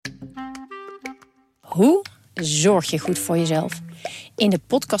Hoe zorg je goed voor jezelf? In de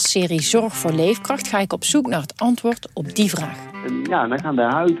podcastserie Zorg voor Leefkracht ga ik op zoek naar het antwoord op die vraag. Ja, dan gaan de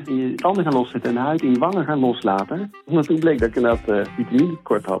huid in je tanden gaan loszetten en de huid in je wangen gaan loslaten. Omdat toen bleek dat ik inderdaad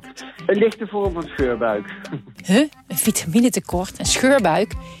vitaminetekort had. Een lichte vorm van scheurbuik. Een vitaminetekort, een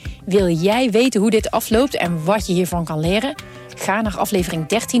scheurbuik? Wil jij weten hoe dit afloopt en wat je hiervan kan leren? Ga naar aflevering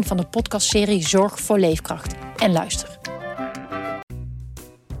 13 van de podcastserie Zorg voor Leefkracht en luister.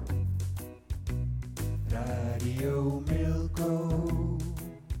 Radio Milko,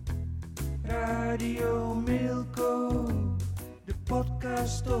 Radio Milko, de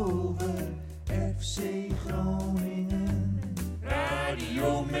podcast over FC Groningen.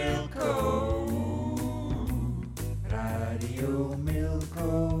 Radio Milko, Radio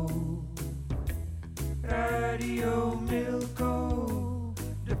Milko, Radio Milko,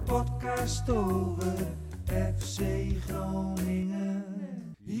 de podcast over FC Groningen.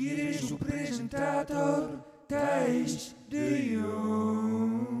 Hier is uw presentator Thijs de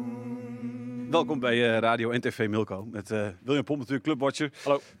Jong. Welkom bij Radio en TV Milko met William Pomp, natuurlijk clubwatcher.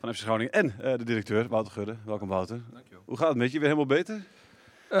 Hallo. Van FC Groningen en de directeur Wouter Gudde. Welkom Wouter. Dankjewel. Hoe gaat het met je? Weer helemaal beter?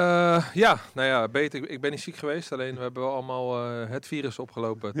 Beter. Ik ben niet ziek geweest. Alleen we hebben wel allemaal het virus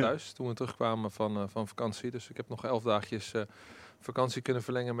opgelopen thuis toen we terugkwamen van vakantie. Dus ik heb nog 11 dagjes vakantie kunnen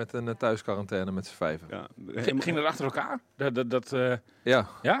verlengen met een thuisquarantaine met z'n vijven. Ja. Ging dat achter elkaar? Ja.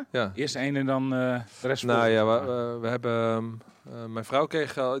 Ja? Ja. Eerst één en dan de rest Nou voor. ja, we hebben... mijn vrouw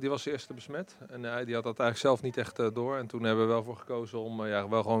die was de eerste besmet. En die had dat eigenlijk zelf niet echt door. En toen hebben we wel voor gekozen om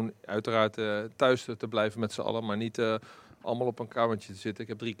wel gewoon uiteraard thuis te blijven met z'n allen. Maar niet allemaal op een kamertje te zitten. Ik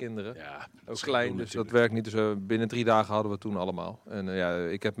heb 3 kinderen. Ja, Ook klein, dus dat werkt niet. Dus binnen 3 dagen hadden we het toen allemaal. En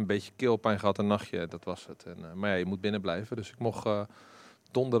ik heb een beetje keelpijn gehad, een nachtje. Dat was het. Maar ja, je moet binnen blijven. Dus ik mocht...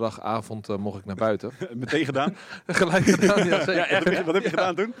 donderdagavond mocht ik naar buiten. Meteen gedaan? Gelijk gedaan, ja zeker. Ja, wat heb je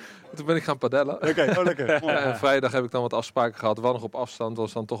gedaan toen? Toen ben ik gaan padellen. Oké, lekker. En vrijdag heb ik dan wat afspraken gehad. Wel nog op afstand,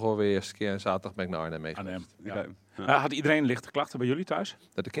 was dan toch wel weer de eerste keer. En zaterdag ben ik naar Arnhem meegegaan. Ja. Ja. Had iedereen lichte klachten bij jullie thuis?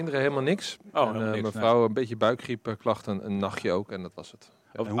 De kinderen helemaal niks. Helemaal niks, mijn vrouw een beetje buikgriepklachten, een nachtje ook. En dat was het.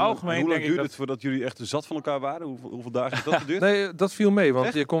 Over het algemeen hoe lang denk ik duurde het voordat jullie echt zat van elkaar waren? Hoeveel dagen heeft dat geduurd? Nee, dat viel mee. Want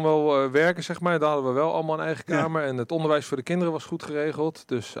Echt? je kon wel werken, zeg maar. Daar hadden we wel allemaal een eigen kamer. Ja. En het onderwijs voor de kinderen was goed geregeld.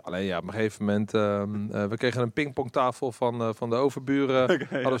 Dus alleen ja, op een gegeven moment... we kregen een pingpongtafel van de overburen.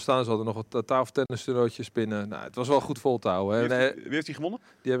 Hadden we staan. Ze hadden nog wat tafeltennistoernooitjes binnen. Nou, het was wel goed vol te houden. Wie heeft die gewonnen?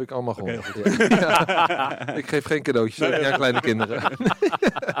 Die heb ik allemaal gewonnen. Okay, ja. Ik geef geen cadeautjes aan kleine kinderen.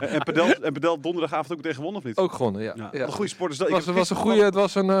 En Padel donderdagavond ook meteen gewonnen of niet? Ook gewonnen, ja. Wat een goede sport is dat. Het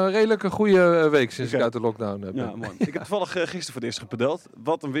was een redelijke goede week sinds ik uit de lockdown heb. Ja, man. Ik heb toevallig gisteren voor het eerst gepadeld.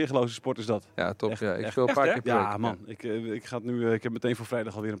 Wat een weergeloze sport is dat. Ja, top. Echt, ja. Ik echt, speel een paar keer per week. Ja, man. Ja. Ik heb meteen voor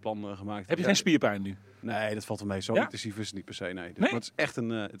vrijdag alweer een plan gemaakt. Heb je geen spierpijn nu? Nee, dat valt wel mee. Zo intensief is het niet per se. Nee. Nee? Maar het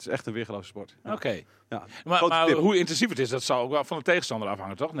is echt een weergeloze sport. Ja. Oké. Ja. Maar hoe intensief het is, dat zal ook wel van de tegenstander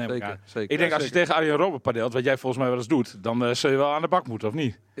afhangen, toch? Zeker. Ik denk als je tegen Arjen Robben padelt, wat jij volgens mij wel eens doet, dan zul je wel aan de bak moeten, of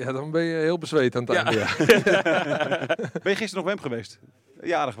niet? Ja, dan ben je heel bezweet aan het einde. Ja. Ben je gisteren nog bij hem geweest?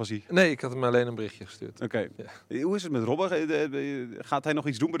 Jarig was hij. Nee, ik had hem alleen een berichtje gestuurd. Oké. Ja. Hoe is het met Robben? Gaat hij nog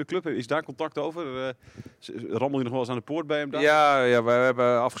iets doen bij de club? Is daar contact over? Rammel je nog wel eens aan de poort bij hem? Daar? Ja, we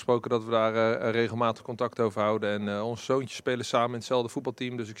hebben afgesproken dat we daar regelmatig contact over houden. En onze zoontjes spelen samen in hetzelfde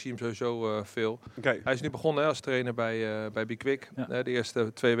voetbalteam, dus ik zie hem sowieso veel. Okay. Hij is nu begonnen als trainer bij Bikwik. Ja. De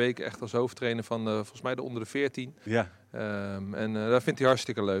eerste 2 weken echt als hoofdtrainer van volgens mij de onder de 14. Ja. Dat vindt hij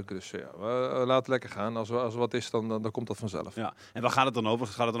hartstikke leuk. Dus ja, laat het lekker gaan. Als er wat is, dan komt dat vanzelf. Ja. En waar gaat het dan over?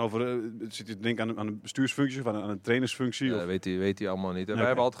 Gaat het dan over zit je te denken aan een bestuursfunctie of aan een trainersfunctie? Dat weet hij allemaal niet. Okay. Wij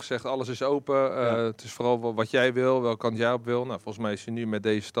hebben altijd gezegd, alles is open. Het is vooral wat jij wil, welke kant jij op wil. Nou, volgens mij is hij nu met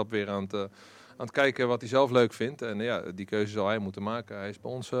deze stap weer aan het kijken wat hij zelf leuk vindt. En die keuze zal hij moeten maken. Hij is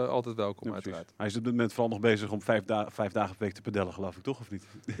bij ons altijd welkom, uiteraard. Hij is op dit moment vooral nog bezig om 5 dagen per week te padellen, geloof ik, toch? Of niet?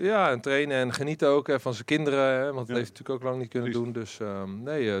 Ja, en trainen en genieten ook van zijn kinderen. Want dat heeft hij natuurlijk ook lang niet kunnen doen. Dus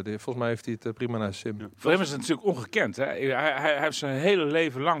volgens mij heeft hij het prima naar zijn zin. Ja. Voor hem is het natuurlijk ongekend. Hè? Hij heeft zijn hele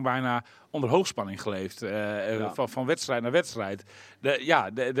leven lang bijna onder hoogspanning geleefd. Van wedstrijd naar wedstrijd.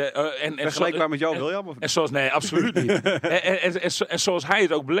 Vergelijkbaar met jou, William? Nee, absoluut niet. en zoals hij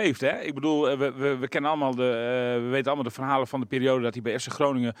het ook beleeft. Hè? Ik bedoel, we kennen allemaal we weten allemaal de verhalen van de periode dat hij bij FC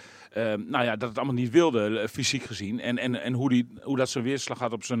Groningen dat het allemaal niet wilde, fysiek gezien. En hoe dat zijn weerslag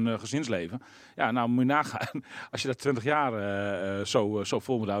had op zijn gezinsleven. Ja, nou moet je nagaan. Als je dat 20 jaar zo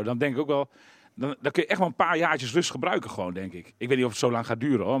vol moet houden, dan denk ik ook wel... Dan kun je echt wel een paar jaartjes rust gebruiken gewoon, denk ik. Ik weet niet of het zo lang gaat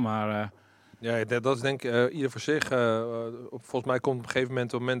duren, hoor, maar... Ja, dat is denk ik ieder voor zich. Volgens mij komt op een gegeven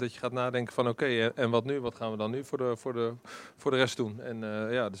moment dat je gaat nadenken van oké, en wat nu? Wat gaan we dan nu voor de rest doen? En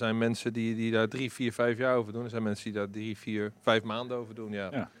er zijn mensen die daar 3, 4, 5 jaar over doen. Er zijn mensen die daar 3, 4, 5 maanden over doen.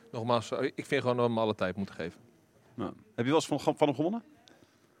 Ja. Nogmaals, ik vind gewoon dat we hem alle tijd moeten geven. Nou, heb je wel eens van hem gewonnen?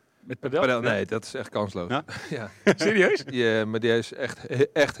 Met padel? Nee, dat is echt kansloos. Ja? Ja. Serieus? Ja, maar die is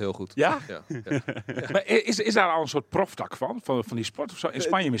echt heel goed. Ja? Ja. Maar is daar al een soort proftak van die sport of zo? In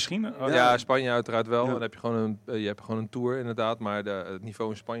Spanje misschien? Ja, Spanje uiteraard wel. Ja. Dan heb je gewoon een tour inderdaad. Maar het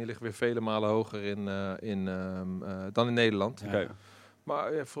niveau in Spanje ligt weer vele malen hoger dan in Nederland. Okay.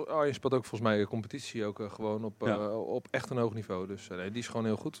 Maar Arjen speelt ook volgens mij een competitie ook gewoon op echt een hoog niveau. Dus die is gewoon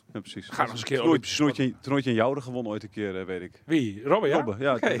heel goed. Ja, precies. Ga nog eens een keer Toernooitje in Jouden gewonnen ooit een keer, weet ik. Wie? Robben, ja? Robben,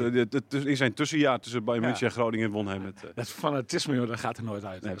 ja. Okay. In zijn tussenjaar tussen Bayern München en Groningen won hij met... Dat fanatisme, joh, dat gaat er nooit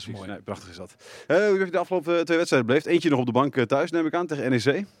uit. Nee, dat is mooi. Nee, prachtig is dat. Hoe heb je de afgelopen 2 wedstrijden beleefd? Eentje nog op de bank thuis, neem ik aan, tegen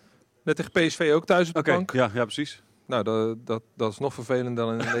NEC. Net tegen PSV ook thuis op de bank. Ja, precies. Nou, dat is nog vervelender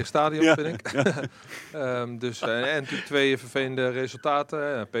dan in het stadion, vind ik. Ja. En natuurlijk 2 vervelende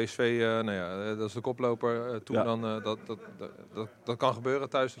resultaten. PSV, dat is de koploper. Dat kan gebeuren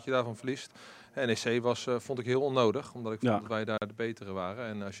thuis dat je daarvan verliest. NEC vond ik heel onnodig, omdat ik vond dat wij daar de betere waren.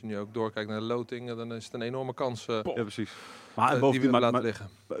 En als je nu ook doorkijkt naar de loting, dan is het een enorme kans ja, precies. die we laten liggen.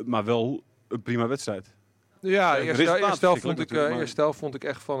 Maar wel een prima wedstrijd. Ja, eerst helft vond ik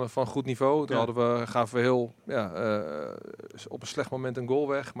echt van goed niveau. Toen gaven we heel op een slecht moment een goal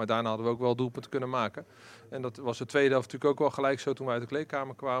weg. Maar daarna hadden we ook wel doelpunten kunnen maken. En dat was de tweede helft natuurlijk ook wel gelijk zo toen we uit de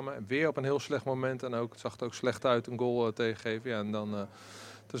kleedkamer kwamen. En weer op een heel slecht moment. En het zag er ook slecht uit een goal tegengeven. Ja, en dan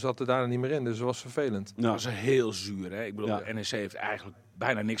zat er daarna niet meer in. Dus dat was vervelend. Dat was heel zuur. Hè? Ik bedoel, de NEC heeft eigenlijk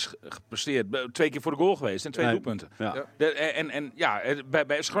bijna niks gepresteerd. 2 keer voor de goal geweest en 2 doelpunten. Ja.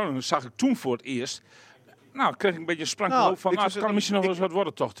 Bij FC Groningen zag ik toen voor het eerst... Nou, kreeg ik een beetje een sprankje hoop van, het kan misschien nog wel eens wat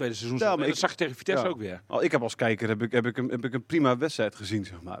worden toch, tweede seizoen. Ja, dat zag je tegen Vitesse ook weer. Ik heb als kijker heb ik een prima wedstrijd gezien,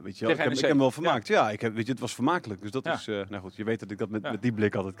 zeg maar. Weet je wel. Ik heb hem wel vermaakt. Ja, het was vermakelijk. Dus dat is, nou goed, je weet dat ik dat met die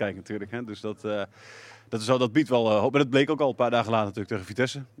blik altijd kijk natuurlijk. Hè. Dus dat biedt wel hoop. En dat bleek ook al een paar dagen later natuurlijk tegen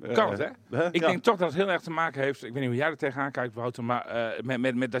Vitesse. Kan het, hè? Ik denk toch dat het heel erg te maken heeft, ik weet niet hoe jij er tegenaan kijkt, Wouter, maar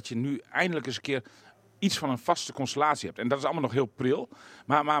met dat je nu eindelijk eens een keer iets van een vaste constellatie hebt. En dat is allemaal nog heel pril.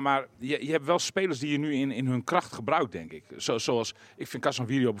 Maar je hebt wel spelers die je nu in hun kracht gebruikt, denk ik. Zoals, ik vind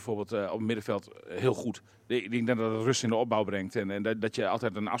Casemiro bijvoorbeeld op het middenveld heel goed. Ik denk dat het rust in de opbouw brengt. En dat je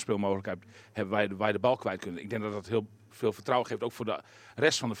altijd een afspeelmogelijkheid hebt waar je de bal kwijt kunt. Ik denk dat dat heel veel vertrouwen geeft, ook voor de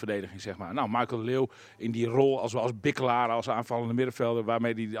rest van de verdediging, zeg maar. Nou, Michael de Leeuw in die rol als bikkelaar, als aanvallende middenvelder,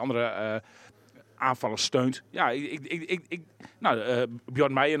 waarmee die andere... aanvallers steunt. Ja,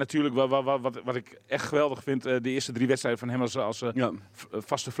 Bjorn Meijer natuurlijk, wat ik echt geweldig vind. De eerste 3 wedstrijden van hem als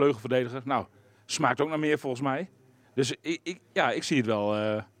vaste vleugelverdediger. Nou, smaakt ook naar meer volgens mij. Dus ik zie het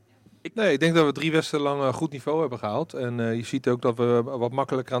wel. Ik denk dat we 3 wedstrijden lang goed niveau hebben gehaald. En je ziet ook dat we wat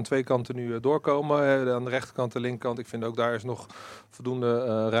makkelijker aan 2 kanten nu doorkomen. Aan de rechterkant en linkerkant. Ik vind ook daar is nog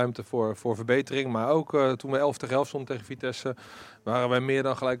voldoende ruimte voor verbetering. Maar ook toen we 11 tegen 11 stonden tegen Vitesse, waren wij meer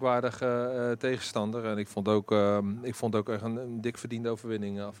dan gelijkwaardige tegenstander. En ik vond ook echt een dik verdiende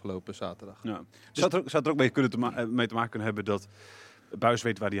overwinning afgelopen zaterdag. Ja. Zou het er ook mee te maken kunnen hebben dat Buijs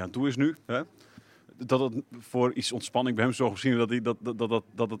weet waar hij aan toe is nu? Hè? Dat het voor iets ontspanning bij hem zorgt, misschien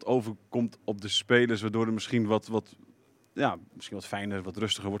dat het overkomt op de spelers, waardoor er misschien misschien wat fijner, wat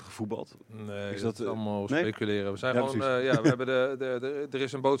rustiger wordt gevoetbald. Nee, dat is allemaal speculeren. We zijn we hebben er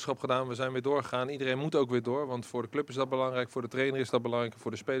is een boodschap gedaan, we zijn weer doorgegaan. Iedereen moet ook weer door, want voor de club is dat belangrijk, voor de trainer is dat belangrijk,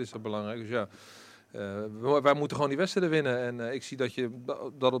 voor de spelers is dat belangrijk. Dus ja, wij moeten gewoon die wedstrijden winnen. En ik zie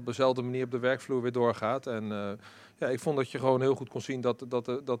dat op dezelfde manier op de werkvloer weer doorgaat. En ik vond dat je gewoon heel goed kon zien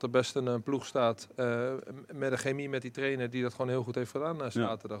dat er best een ploeg staat met een chemie met die trainer die dat gewoon heel goed heeft gedaan na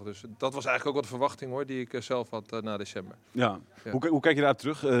zaterdag. Ja. Dus dat was eigenlijk ook wat de verwachting hoor, die ik zelf had na december. Ja. Hoe kijk je daar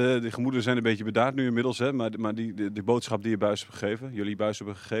terug? De gemoederen zijn een beetje bedaard nu inmiddels, hè? Maar die boodschap die je Buijs hebt gegeven, jullie Buijs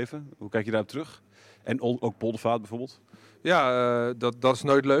hebben gegeven, hoe kijk je daar terug? En ook Poldervaart bijvoorbeeld? Ja, dat is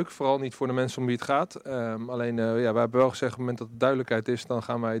nooit leuk. Vooral niet voor de mensen om wie het gaat. Alleen, wij hebben wel gezegd, op het moment dat er duidelijkheid is, dan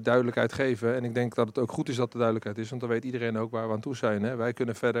gaan wij duidelijkheid geven. En ik denk dat het ook goed is dat er duidelijkheid is. Want dan weet iedereen ook waar we aan toe zijn. Hè. Wij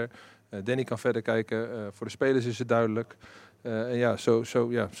kunnen verder. Danny kan verder kijken. Voor de spelers is het duidelijk.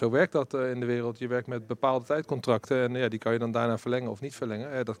 Zo werkt dat in de wereld. Je werkt met bepaalde tijdcontracten. En die kan je dan daarna verlengen of niet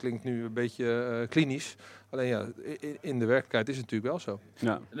verlengen. Dat klinkt nu een beetje klinisch. Alleen in de werkelijkheid is het natuurlijk wel zo.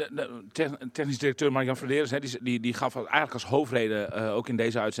 Ja. De technisch directeur Mark-Jan Verderes, die gaf eigenlijk als hoofdreden ook in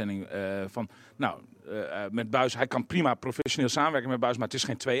deze uitzending met Buijs. Hij kan prima professioneel samenwerken met Buijs, maar het is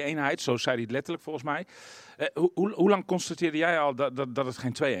geen twee-eenheid. Zo zei hij het letterlijk volgens mij. Hoe lang constateerde jij al dat het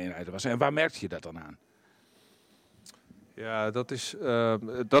geen twee-eenheid was? En waar merkte je dat dan aan? Ja,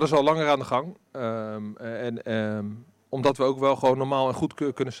 dat is al langer aan de gang. Omdat we ook wel gewoon normaal en goed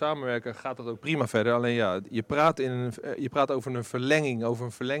kunnen samenwerken, gaat dat ook prima verder. Alleen ja, je praat over een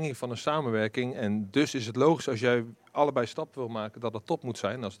verlenging van een samenwerking. En dus is het logisch als jij allebei stappen wil maken dat het top moet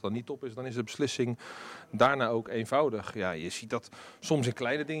zijn. Als het dan niet top is, dan is de beslissing daarna ook eenvoudig. Ja, je ziet dat soms in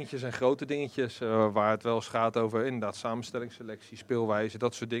kleine dingetjes en grote dingetjes, waar het wel eens gaat over inderdaad samenstelling, selectie, speelwijze,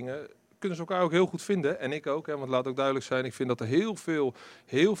 dat soort dingen. Kunnen ze elkaar ook heel goed vinden. En ik ook, want laat ook duidelijk zijn, ik vind dat er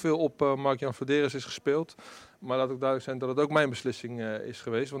heel veel op Mark-Jan Vladeres is gespeeld. Maar laat ook duidelijk zijn dat het ook mijn beslissing is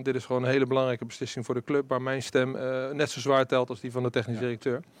geweest. Want dit is gewoon een hele belangrijke beslissing voor de club, waar mijn stem net zo zwaar telt als die van de technisch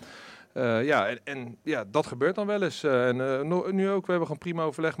directeur. Dat gebeurt dan wel eens. Nu ook, we hebben gewoon prima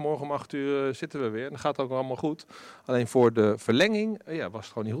overleg. Morgen om 8:00 zitten we weer. En dan gaat het ook allemaal goed. Alleen voor de verlenging was het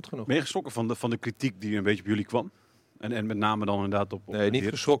gewoon niet goed genoeg. Ben je geschrokken van de kritiek die een beetje op jullie kwam? En met name dan inderdaad op nee, niet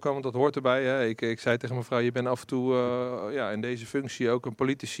geschrokken, want dat hoort erbij. Hè. Ik zei tegen mevrouw, je bent af en toe in deze functie ook een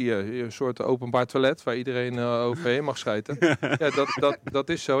politici. Een soort openbaar toilet waar iedereen overheen mag schijten. Dat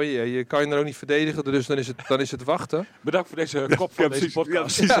is zo. Je kan je er ook niet verdedigen, dus dan is het wachten. Bedankt voor deze kop van deze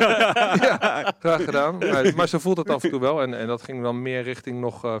podcast. Ja, graag gedaan. Maar zo voelt het af en toe wel. En dat ging dan meer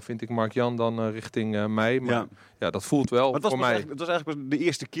richting vind ik, Mark-Jan dan richting mij. Maar dat voelt wel voor mij. Het was eigenlijk de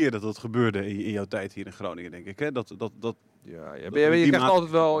eerste keer dat gebeurde in jouw tijd hier in Groningen, denk ik. Hè? Je krijgt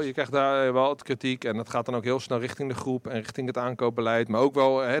altijd wel, je krijgt daar wel wat kritiek en dat gaat dan ook heel snel richting de groep en richting het aankoopbeleid, maar ook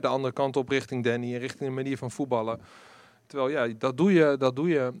wel de andere kant op richting Danny en richting de manier van voetballen. Terwijl dat doe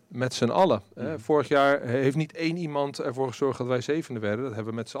je met z'n allen. Vorig jaar heeft niet één iemand ervoor gezorgd dat wij zevende werden. Dat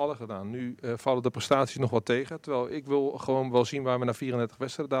hebben we met z'n allen gedaan. Nu vallen de prestaties nog wat tegen. Terwijl ik wil gewoon wel zien waar we na 34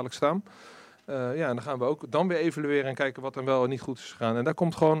 wedstrijden dadelijk staan. En dan gaan we ook dan weer evalueren en kijken wat er wel en niet goed is gegaan. En daar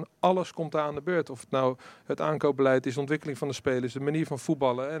komt gewoon, alles komt daar aan de beurt. Of het nou het aankoopbeleid is, de ontwikkeling van de spelers, de manier van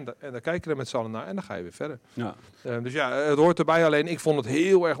voetballen. En daar kijken we met z'n allen naar en dan ga je weer verder. Ja. Dus het hoort erbij. Alleen ik vond het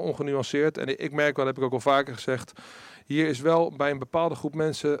heel erg ongenuanceerd. En ik merk wel, heb ik ook al vaker gezegd, hier is wel bij een bepaalde groep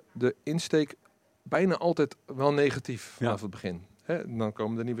mensen de insteek bijna altijd wel negatief vanaf het begin. Dan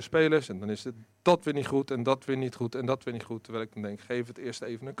komen er nieuwe spelers en dan is het dat weer niet goed en dat weer niet goed en dat weer niet goed. Terwijl ik dan denk, geef het eerst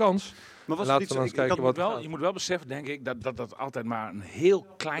even een kans. Maar laten we dan eens kijken wat je moet wel beseffen, denk ik, dat altijd maar een heel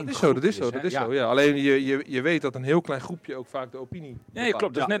klein dat groepje is. Dat is zo. Alleen je weet dat een heel klein groepje ook vaak de opinie bepaalt. Nee,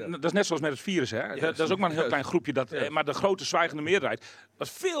 klopt. Dat is net zoals met het virus. Hè? Dat is ook maar een heel klein groepje. Maar de grote zwijgende meerderheid,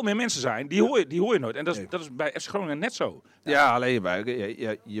 als veel meer mensen zijn, die hoor je nooit. En dat is bij FC Groningen net zo. Ja, alleen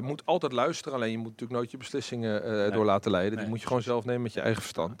je moet altijd luisteren. Alleen je moet natuurlijk nooit je beslissingen door laten leiden. Die moet je gewoon zelf nemen met je eigen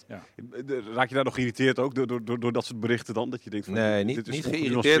verstand. Ja. Raak je daar nog geïrriteerd ook door dat soort berichten dan? Dat je denkt van, nee, niet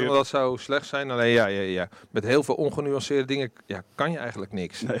geïrriteerd, want dat zou slecht zijn. Alleen met heel veel ongenuanceerde dingen kan je eigenlijk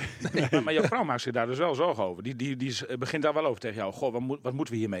niks. Nee. Maar jouw vrouw maakt zich daar dus wel zorgen over. Die begint daar wel over tegen jou. Goh, wat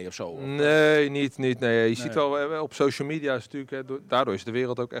moeten we hiermee of zo? Nee, niet. Nee. Je ziet wel op social media is natuurlijk, daardoor is de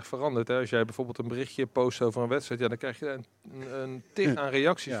wereld ook echt veranderd. Hè. Als jij bijvoorbeeld een berichtje post over een wedstrijd, dan krijg je een tig aan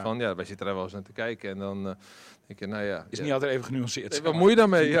reacties van. Ja, wij zitten daar wel eens naar te kijken en dan is niet altijd even genuanceerd. Wat moet je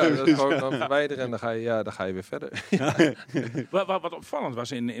daarmee? Dat is gewoon dan verwijderen en dan ga je weer verder. Wat opvallend was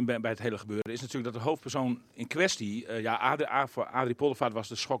bij het hele gebeuren is natuurlijk dat de hoofdpersoon in kwestie, voor Adrie Poldervaart was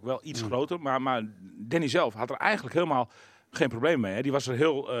de schok wel iets groter, maar Danny zelf had er eigenlijk helemaal geen probleem mee. Hè. Die was er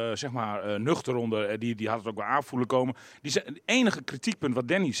heel nuchter onder. Die had het ook wel aanvoelen komen. Het enige kritiekpunt wat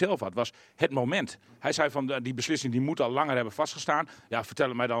Danny zelf had was het moment. Hij zei van die beslissing die moet al langer hebben vastgestaan. Ja, vertel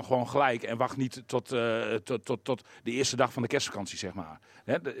het mij dan gewoon gelijk en wacht niet tot de eerste dag van de kerstvakantie, zeg maar.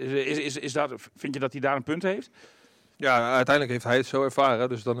 Hè. Vind je dat hij daar een punt heeft? Ja, uiteindelijk heeft hij het zo ervaren,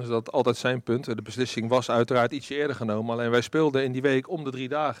 dus dan is dat altijd zijn punt. De beslissing was uiteraard ietsje eerder genomen, alleen wij speelden in die week om de 3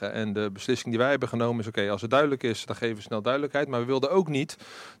 dagen. En de beslissing die wij hebben genomen is, oké, als het duidelijk is, dan geven we snel duidelijkheid. Maar we wilden ook niet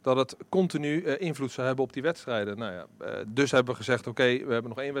dat het continu invloed zou hebben op die wedstrijden. Dus hebben we gezegd, oké, we hebben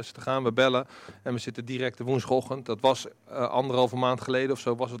nog 1 wedstrijd te gaan, we bellen. En we zitten direct de woensdagochtend. Dat was 1,5 maand geleden of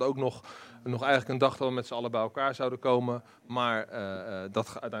zo, was het ook nog eigenlijk een dag dat we met z'n allen bij elkaar zouden komen. Maar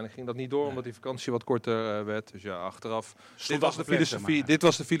uiteindelijk ging dat niet door, omdat die vakantie wat korter werd. Dus achteraf. Dit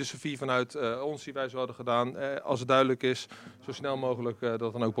was de filosofie vanuit ons die wij zo hadden gedaan. Als het duidelijk is, zo snel mogelijk dat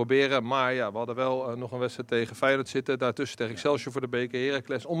dan ook proberen. Maar we hadden wel nog een wedstrijd tegen Feyenoord zitten. Daartussen tegen Excelsior voor de beker,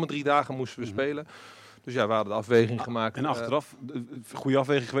 Heracles. Om de 3 dagen moesten we spelen. Dus we hadden de afweging gemaakt. En achteraf, goede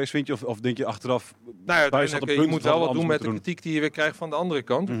afweging geweest, vind je? Of denk je achteraf... je moet wel wat doen met de kritiek die je weer krijgt van de andere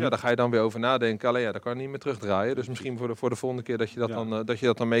kant. Mm-hmm. Daar ga je dan weer over nadenken. Alleen daar kan je niet meer terugdraaien. Dus misschien voor de volgende keer dat je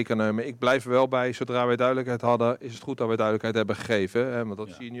dat dan mee kan nemen. Ik blijf er wel bij. Zodra wij duidelijkheid hadden, is het goed dat wij duidelijkheid hebben gegeven. Want dat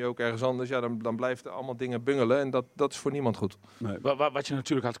zie je nu ook ergens anders. Dan blijft er allemaal dingen bungelen. En dat is voor niemand goed. Nee. Wat je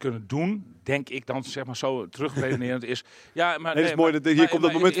natuurlijk had kunnen doen, denk ik dan zeg maar zo terugredenerend is... Ja, maar is mooi. Hier komt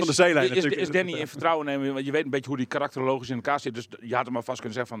dat moment van de zijlijn. Is Danny in vertrouwen nee, want je weet een beetje hoe die karakterologisch in elkaar zit. Dus je had hem alvast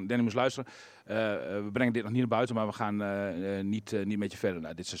kunnen zeggen van, Danny moest luisteren. We brengen dit nog niet naar buiten, maar we gaan niet met je verder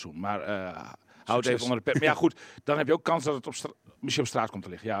naar dit seizoen. Maar houd het even onder de pet. Maar ja, goed, dan heb je ook kans dat het misschien op straat komt te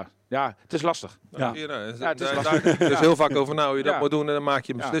liggen. Ja, het is lastig. Het is lastig. Er is heel vaak over hoe je dat moet doen en dan maak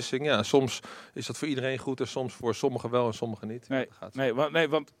je een beslissing. Ja, soms is dat voor iedereen goed en soms voor sommigen wel en sommigen niet.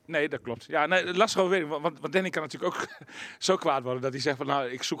 Nee, dat klopt. Ja, nee, lastig overweging. Want Danny kan natuurlijk ook zo kwaad worden dat hij zegt van, nou,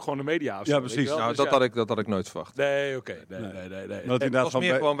 ik zoek gewoon de media. Of zo, ja, precies. Nou, dus dat had ik nooit verwacht. Nee, oké. Nee. Het was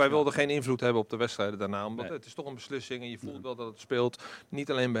meer gewoon, wij wilden geen invloed hebben op de wedstrijden daarna. Omdat het is toch een beslissing en je voelt wel dat het speelt.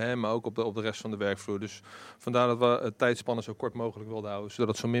 Niet alleen bij hem, maar ook op de rest van de werkvloer. Dus vandaar dat we het tijdspannen zo kort mogelijk wilden houden. Zodat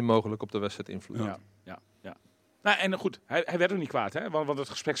het zo min mogelijk op de wedstrijd invloed heeft. Ja. Nou, en goed, hij werd ook niet kwaad, hè? Want het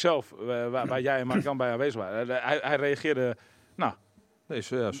gesprek zelf, waar jij en Mark-Jan bij aanwezig waren, hij reageerde,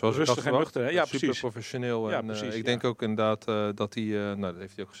 zoals rustig en nuchter. Ja, super precies. professioneel. Ja, En, precies, ik denk ook inderdaad dat hij, dat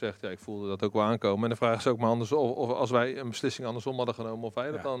heeft hij ook gezegd, ik voelde dat ook wel aankomen. En de vraag is ook maar andersom, of als wij een beslissing andersom hadden genomen, of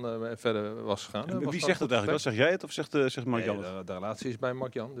hij dat dan verder was gegaan. En wie zegt dat eigenlijk? Zeg jij het of zegt Mark-Jan het? De relatie is bij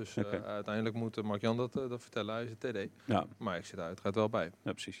Mark-Jan, dus uiteindelijk moet Mark-Jan dat vertellen. Hij is het TD. Ja. Maar ik zit daar uiteraard wel bij.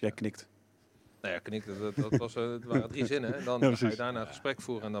 Ja, precies. Jij knikt. Nou ja, knikt. Het waren 3 zinnen. En dan ga je daarna een gesprek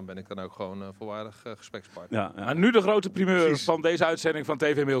voeren. En dan ben ik dan ook gewoon volwaardig gesprekspartner. Ja. Maar nu de grote primeur van deze uitzending van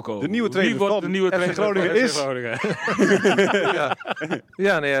TV Milko. De nieuwe trainer Wie wordt de nieuwe trainer FC Groningen is?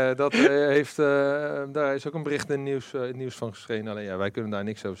 Dat heeft... daar is ook een bericht in het nieuws van geschreven. Alleen wij kunnen daar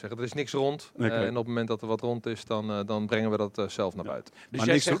niks over zeggen. Er is niks rond. En op het moment dat er wat rond is, dan brengen we dat zelf naar buiten. Dus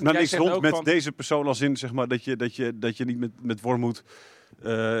maar niks rond met deze persoon als in, zeg maar, dat je niet met Wormoed...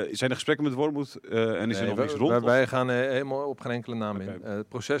 zijn er gesprekken met Wormoed en is er nog niks rond? Wij gaan helemaal op geen enkele naam in. Het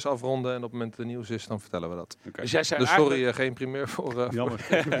proces afronden en op het moment dat het nieuws is, dan vertellen we dat. Okay. Dus jij zei sorry, geen primeur voor... Jammer.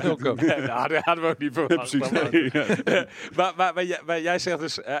 Dat hadden we ook niet verwacht. Maar jij zegt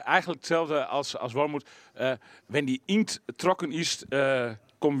dus eigenlijk hetzelfde als Wormoed. Wenn die inkt trokken is,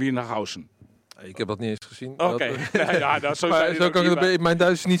 komen we naar Hausen. Ik heb dat niet eens gezien. Oké. Mijn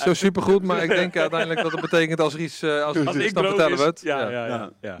Duits is niet zo supergoed, maar ik denk uiteindelijk dat het betekent als er iets als dan vertellen we het.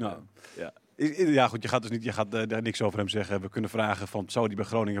 Ja, goed, je gaat daar niks over hem zeggen. We kunnen vragen van, zou die bij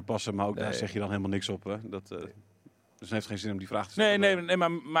Groningen passen? Maar ook daar zeg je dan helemaal niks op. Hè? Dus het heeft geen zin om die vraag te stellen. Nee,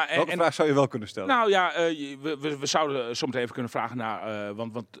 maar welke vraag zou je wel kunnen stellen? Nou ja, we zouden soms even kunnen vragen naar...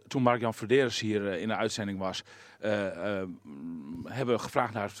 Want toen Mark-Jan Verderes hier in de uitzending was... hebben we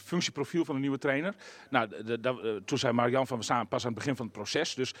gevraagd naar het functieprofiel van de nieuwe trainer. Nou, toen zei Mark-Jan van, we staan pas aan het begin van het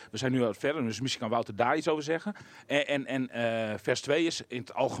proces. Dus we zijn nu al verder. Dus misschien kan Wouter daar iets over zeggen. En vers 2 is in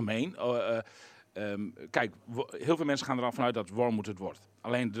het algemeen... kijk, heel veel mensen gaan er al vanuit dat Wormoed het wordt.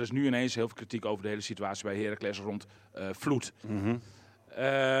 Alleen, er is nu ineens heel veel kritiek over de hele situatie bij Heracles rond Vloed. Mm-hmm.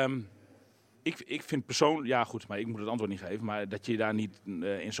 Ik vind persoonlijk, ja goed, maar ik moet het antwoord niet geven, maar dat je daar niet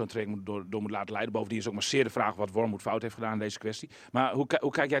in zo'n training door moet laten leiden. Bovendien is ook maar zeer de vraag wat Wormoed fout heeft gedaan in deze kwestie. Maar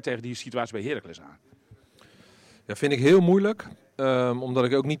hoe kijk jij tegen die situatie bij Heracles aan? Ja, vind ik heel moeilijk, omdat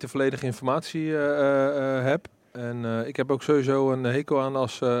ik ook niet de volledige informatie heb. En ik heb ook sowieso een hekel aan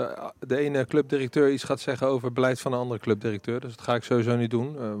als de ene clubdirecteur iets gaat zeggen over het beleid van een andere clubdirecteur. Dus dat ga ik sowieso niet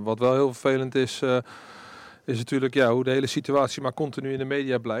doen. Wat wel heel vervelend is natuurlijk hoe de hele situatie maar continu in de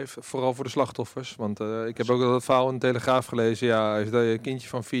media blijft. Vooral voor de slachtoffers. Want ik heb ook dat verhaal in de Telegraaf gelezen. Ja, als je een kindje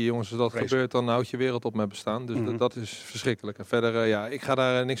van 4 jongens, als dat gebeurt, dan houdt je wereld op met bestaan. Dus dat is verschrikkelijk. En verder, ik ga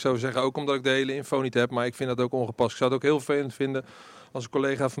daar niks over zeggen. Ook omdat ik de hele info niet heb. Maar ik vind dat ook ongepast. Ik zou het ook heel vervelend vinden als een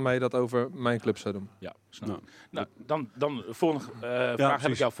collega van mij dat over mijn club zou doen. Ja, snap. Nou, dan volgende vraag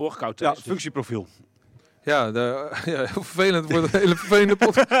heb ik jou voorgekoud. Ja, functieprofiel. Ja, heel vervelend wordt een hele vervelende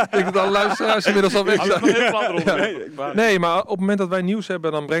podcast. Ik denk dat alle luisteraars inmiddels al weg zijn. Nee, maar op het moment dat wij nieuws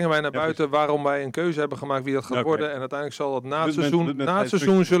hebben, dan brengen wij naar buiten waarom wij een keuze hebben gemaakt wie dat gaat worden. En uiteindelijk zal dat na het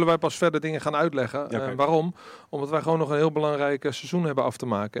seizoen zullen wij pas verder dingen gaan uitleggen. Waarom? Omdat wij gewoon nog een heel belangrijk seizoen hebben af te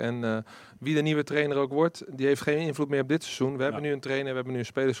maken. En wie de nieuwe trainer ook wordt, die heeft geen invloed meer op dit seizoen. We hebben nu een trainer, we hebben nu een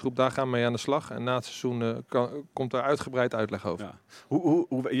spelersgroep, daar gaan we mee aan de slag. En na het seizoen komt er uitgebreid uitleg over.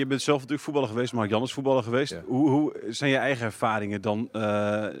 Ja. Je bent zelf natuurlijk voetballer geweest, Mark-Jan is voetballer geweest. Ja. Hoe zijn je eigen ervaringen dan?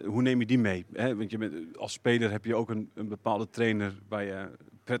 Hoe neem je die mee? Hè? Want als speler heb je ook een bepaalde trainer waar je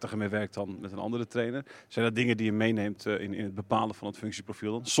prettiger mee werkt dan met een andere trainer. Zijn dat dingen die je meeneemt in het bepalen van het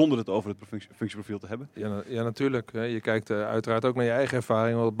functieprofiel dan, zonder het over het functieprofiel te hebben? Ja, natuurlijk. Je kijkt uiteraard ook naar je eigen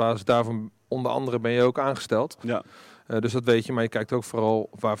ervaring. Want op basis daarvan onder andere ben je ook aangesteld. Ja. Dus dat weet je, maar je kijkt ook vooral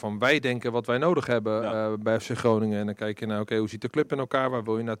waarvan wij denken wat wij nodig hebben bij FC Groningen. En dan kijk je naar, hoe ziet de club in elkaar? Waar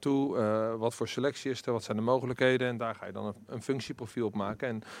wil je naartoe? Wat voor selectie is er? Wat zijn de mogelijkheden? En daar ga je dan een functieprofiel op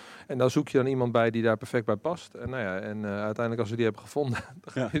maken. En daar zoek je dan iemand bij die daar perfect bij past. En, uiteindelijk als we die hebben gevonden,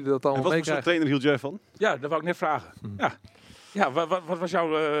 dan ga je dat allemaal meekrijgen. En wat voor soort trainer hield jij van? Ja, dat wou ik net vragen. Ja. Ja, wat was jouw...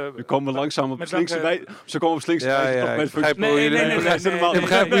 We komen langzaam op met slinkse welke- bij. Ze komen op slinkse Ja, bij. ja, toch ik met begrijp functie- hoe jullie- nee. Ik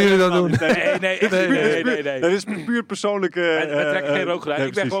begrijp hoe jullie dat doen. Nee. Dat is puur persoonlijke... Wij trekken geen rook gelijk. nee,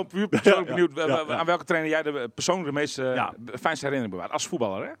 Ik ben precies. gewoon puur persoonlijk benieuwd Ja. aan welke trainer jij de persoonlijk de meest fijnste herinnering bewaart. Als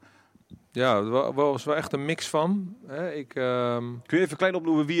voetballer, hè? Ja, er was wel echt een mix van. Hè. Kun je even klein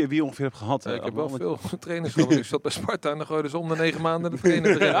opnoemen wie je ongeveer hebt gehad? Ik heb wel allemaal? veel trainers gehad. Ik zat bij Sparta en dan gooiden ze om de 9 maanden de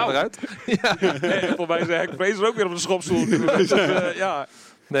trainer erin en eruit. Voor mij is Henk Vrees ook weer op de schopstoel. Ja.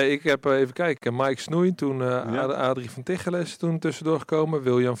 Nee, ik heb even kijken. Mike Snoei, toen Adrie van Tichelen is toen tussendoor gekomen.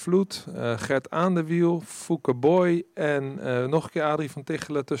 William Vloed, Gert Aan de Wiel, Fouke Boy en nog een keer Adrie van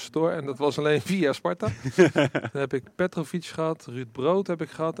Tichelen tussendoor. En dat was alleen via Sparta. Dan heb ik Petrovic gehad, Ruud Brood heb ik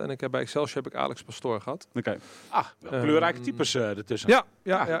gehad. En ik heb bij Excelsior heb ik Alex Pastoor gehad. Oké. Wel kleurrijke types ertussen.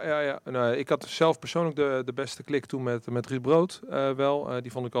 Ja. Nou, ik had zelf persoonlijk de beste klik toen met Ruud Brood wel.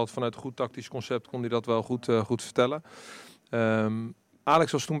 Die vond ik altijd vanuit een goed tactisch concept kon hij dat wel goed vertellen.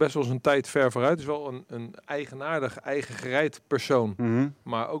 Alex was toen best wel eens een tijd ver vooruit. Is wel een eigenaardig, eigen gereid persoon. Mm-hmm.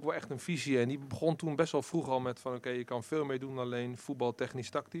 Maar ook wel echt een visie. En die begon toen best wel vroeg al met van oké, je kan veel meer doen dan alleen voetbal, technisch,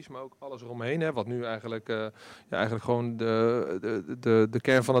 tactisch. Maar ook alles eromheen. Hè, wat nu eigenlijk gewoon de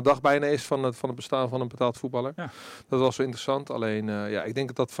kern van de dag bijna is van het bestaan van een betaald voetballer. Ja. Dat was wel interessant. Alleen ik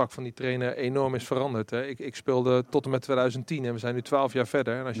denk dat vak van die trainer enorm is veranderd. Hè. Ik speelde tot en met 2010 en we zijn nu 12 jaar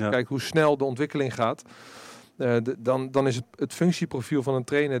verder. En als je kijkt hoe snel de ontwikkeling gaat... Dan is het functieprofiel van een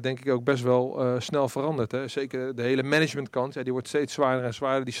trainer denk ik ook best wel snel veranderd. Hè. Zeker de hele managementkant, die wordt steeds zwaarder en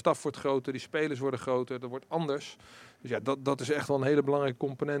zwaarder. Die staf wordt groter, die spelers worden groter, dat wordt anders. Dus ja, dat is echt wel een hele belangrijke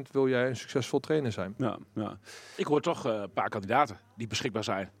component. Wil jij een succesvol trainer zijn? Ja. Ik hoor toch een paar kandidaten die beschikbaar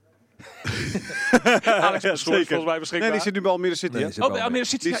zijn. Alex is volgens mij beschikbaar. Nee, die zit nu bij Almere City. Nee, bij Almere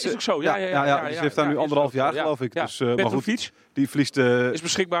City is ook zo. Ja, die heeft daar nu 1,5 jaar, geloof ik. Ja. Dus, maar Petrovic goed, die verliest... is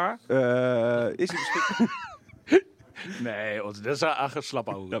beschikbaar. Is hij beschikbaar? Nee, dat is een slap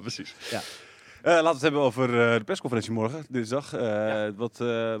ouwe. Ja, precies. Ja. Laten we het hebben over de persconferentie morgen, dinsdag. Wat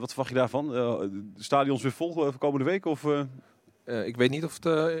verwacht je daarvan? De stadions weer vol voor komende week? Of, ik weet niet of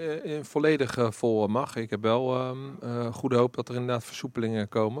het volledig vol mag. Ik heb wel goede hoop dat er inderdaad versoepelingen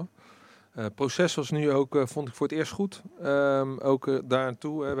komen. Het proces was nu ook, vond ik voor het eerst goed. Ook daar aan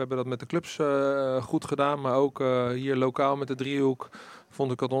toe. We hebben dat met de clubs goed gedaan. Maar ook hier lokaal met de driehoek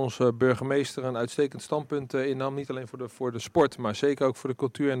vond ik dat onze burgemeester een uitstekend standpunt innam. Niet alleen voor de sport, maar zeker ook voor de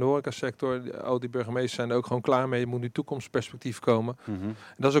cultuur en de horecasector. Al die burgemeesters zijn er ook gewoon klaar mee. Je moet nu toekomstperspectief komen. Mm-hmm.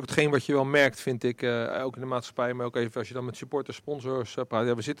 En dat is ook hetgeen wat je wel merkt, vind ik. Ook in de maatschappij, maar ook even als je dan met supporters, sponsors praat.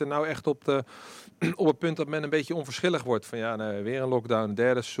 Ja, we zitten nou echt op het punt dat men een beetje onverschillig wordt. Van weer een lockdown, een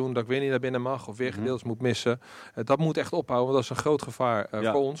derde seizoen, dat ik weer niet naar binnen mag of weer gedeeltes moet missen. Dat moet echt ophouden, want dat is een groot gevaar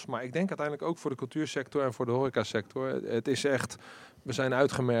voor ons. Maar ik denk uiteindelijk ook voor de cultuursector en voor de horecasector. Het is echt... We zijn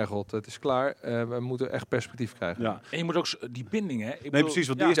uitgemergeld. Het is klaar. We moeten echt perspectief krijgen. Ja. En je moet ook die binding, hè? Precies.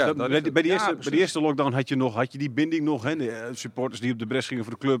 Want bij de eerste lockdown had je die binding nog. Hè? De supporters die op de bres gingen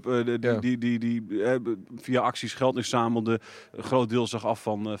voor de club. Die via acties geld inzamelden. Een groot deel zag af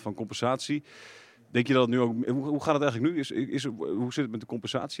van compensatie. Denk je dat het nu ook... Hoe gaat het eigenlijk nu? Hoe zit het met de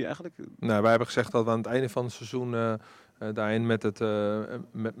compensatie eigenlijk? Nou, wij hebben gezegd dat we aan het einde van het seizoen... daarin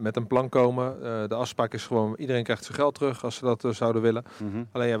met een plan komen. De afspraak is gewoon, iedereen krijgt zijn geld terug als ze dat zouden willen. Mm-hmm.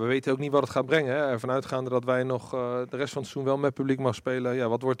 Alleen we weten ook niet wat het gaat brengen. Hè. Ervan uitgaande dat wij nog de rest van het seizoen wel met publiek mag spelen. Ja,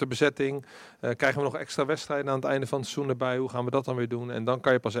 wat wordt de bezetting? Krijgen we nog extra wedstrijden aan het einde van het seizoen erbij? Hoe gaan we dat dan weer doen? En dan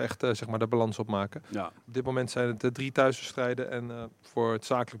kan je pas echt de balans opmaken. Ja. Op dit moment zijn het 3 thuiswedstrijden en voor het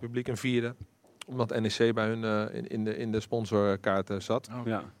zakelijk publiek een 4e. Omdat NEC bij hun in de sponsorkaart zat. Oh.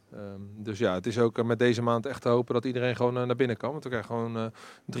 Ja. Dus ja, het is ook met deze maand echt te hopen dat iedereen gewoon naar binnen kan. Want we krijgen gewoon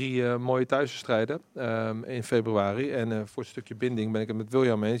 3 mooie thuiswedstrijden in februari. En voor een stukje binding ben ik het met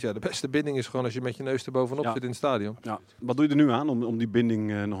William eens. Ja, de beste binding is gewoon als je met je neus erbovenop zit in het stadion. Ja. Wat doe je er nu aan om die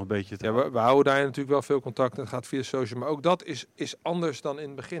binding nog een beetje te houden? We houden daar natuurlijk wel veel contact. Het gaat via social. Maar ook dat is anders dan in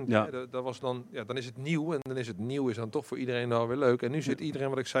het begin. Ja. Dat was dan is het nieuw. En dan is het nieuw is dan toch voor iedereen wel weer leuk. En nu zit iedereen,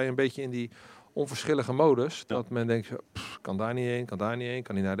 wat ik zei, een beetje in die onverschillige modus. Dat men denkt, kan daar niet heen, kan daar niet heen,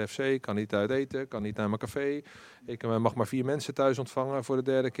 kan niet naar de FC, kan niet uit eten, kan niet naar mijn café. Ik mag maar 4 mensen thuis ontvangen voor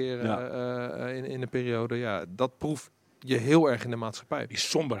de 3e keer in de periode. Ja, dat proef je heel erg in de maatschappij. Die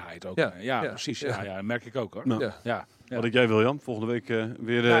somberheid ook. Ja, precies. Ja, dat merk ik ook hoor. Nou. Ja. Wat denk jij, William? Volgende week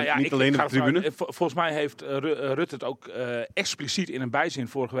weer niet alleen op de tribune? Volgens mij heeft Rutte het ook expliciet in een bijzin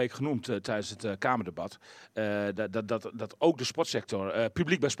vorige week genoemd tijdens het Kamerdebat. Dat ook de sportsector,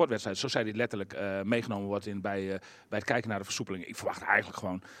 publiek bij sportwedstrijden, zo zei hij letterlijk, meegenomen wordt bij het kijken naar de versoepelingen. Ik verwacht eigenlijk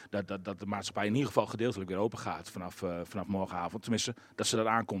gewoon dat de maatschappij in ieder geval gedeeltelijk weer open gaat vanaf morgenavond. Tenminste, dat ze dat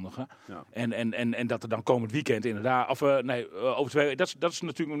aankondigen. Ja. En dat er dan komend weekend inderdaad, over 2 weken, dat is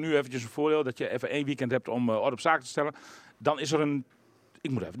natuurlijk nu eventjes een voordeel, dat je even 1 weekend hebt om orde op zaken te stellen. Dan is er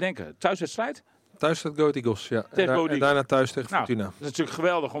ik moet even denken, thuiswedstrijd? Thuis staat Go Eagles, ja. En daarna thuis tegen Fortuna. Dat is natuurlijk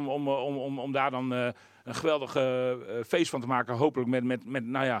geweldig om daar dan een geweldig feest van te maken. Hopelijk met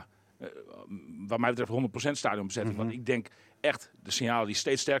wat mij betreft 100% stadionbezetting. Want ik denk echt, de signalen die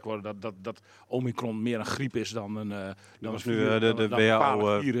steeds sterker worden, dat Omicron meer een griep is dan een dat was nu de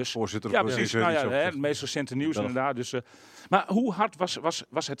WHO-voorzitter. Ja, precies. Het meest recente nieuws inderdaad. Dus, maar hoe hard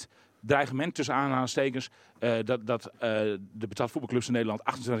was het dreigement tussen aanhalingstekens dat de betaalde voetbalclubs in Nederland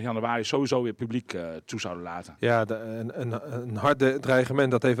 28 januari sowieso weer publiek toe zouden laten? Ja, een harde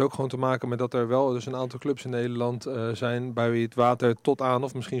dreigement. Dat heeft ook gewoon te maken met dat er wel dus een aantal clubs in Nederland zijn bij wie het water tot aan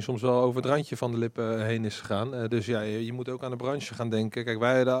of misschien soms wel over het randje van de lippen heen is gegaan. Dus ja, je moet ook aan de branche gaan denken. Kijk,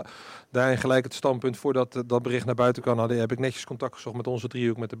 wij daarin gelijk het standpunt voordat dat bericht naar buiten kan hadden, heb ik netjes contact gezocht met onze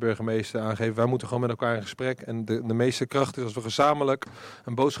driehoek, met de burgemeester aangegeven. Wij moeten gewoon met elkaar in gesprek. En de meeste kracht is als we gezamenlijk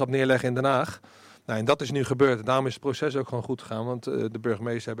een boodschap neerleggen in Den Haag. Nou, en dat is nu gebeurd. En daarom is het proces ook gewoon goed gegaan. Want de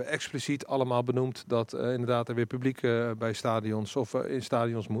burgemeesters hebben expliciet allemaal benoemd dat inderdaad er weer publiek bij stadions of in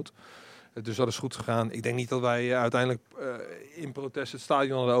stadions moet. Dus dat is goed gegaan. Ik denk niet dat wij uiteindelijk in protest het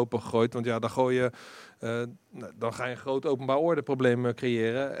stadion hadden opengegooid. Want ja, dan ga je een groot openbaar ordeprobleem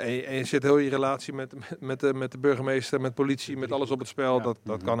creëren. En je zit heel je relatie met de burgemeester, met politie, met alles op het spel. Ja.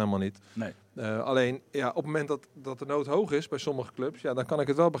 Dat kan helemaal niet. Nee. Alleen ja, op het moment dat de nood hoog is bij sommige clubs, ja, dan kan ik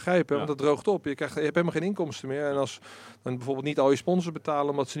het wel begrijpen. Want dat droogt op. Je hebt helemaal geen inkomsten meer. En als dan bijvoorbeeld niet al je sponsors betalen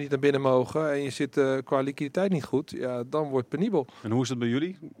omdat ze niet naar binnen mogen. En je zit qua liquiditeit niet goed. Ja, dan wordt het penibel. En hoe is dat bij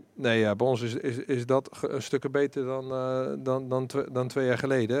jullie? Nee, ja, bij ons is dat een stuk beter dan 2 jaar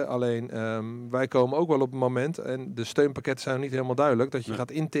geleden. Alleen wij komen ook wel op het moment, en de steunpakketten zijn nog niet helemaal duidelijk, dat je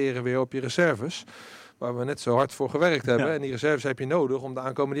gaat interen weer op je reserves. Waar we net zo hard voor gewerkt hebben. Ja. En die reserves heb je nodig om de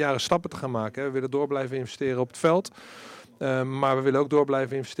aankomende jaren stappen te gaan maken. We willen door blijven investeren op het veld. Maar we willen ook door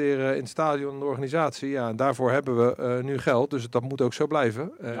blijven investeren in het stadion en de organisatie. Ja, en daarvoor hebben we nu geld. Dus dat moet ook zo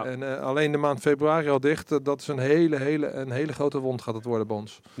blijven. En alleen de maand februari al dicht. Dat is een hele grote wond gaat het worden bij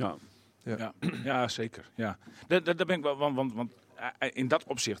ons. Ja, zeker. Ja. Daar ben ik wel, want in dat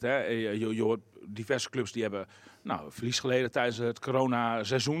opzicht, hè, je hoort diverse clubs die hebben verlies geleden tijdens het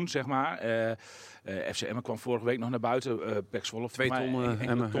corona-seizoen, zeg maar. FC Emmen kwam vorige week nog naar buiten. PEC Zwolle 2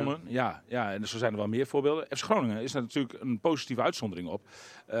 tonnen. tonnen. Ja, en zo zijn er wel meer voorbeelden. FC Groningen is daar natuurlijk een positieve uitzondering op.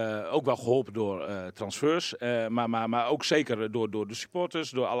 Ook wel geholpen door transfers, maar ook zeker door de supporters,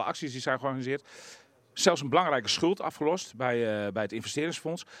 door alle acties die zijn georganiseerd. Zelfs een belangrijke schuld afgelost bij het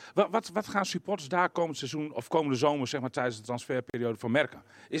investeringsfonds. Wat gaan supporters daar komend seizoen of komende zomer, zeg maar, tijdens de transferperiode voor merken?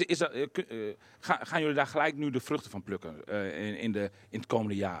 Gaan jullie daar gelijk nu de vruchten van plukken in het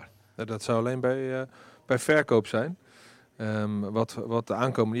komende jaar? Dat zou alleen bij verkoop zijn. Wat de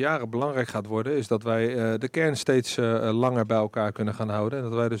aankomende jaren belangrijk gaat worden, is dat wij de kern steeds langer bij elkaar kunnen gaan houden. En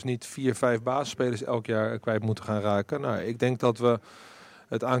dat wij dus niet 4-5 basisspelers elk jaar kwijt moeten gaan raken. Nou, ik denk dat we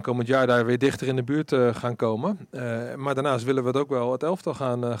het aankomend jaar daar weer dichter in de buurt gaan komen. Maar daarnaast willen we het ook wel het elftal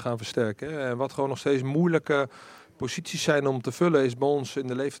gaan versterken. Wat gewoon nog steeds moeilijke posities zijn om te vullen, is bij ons in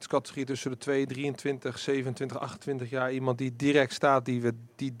de leeftijdscategorie tussen de 2, 23, 27, 28 jaar iemand die direct staat,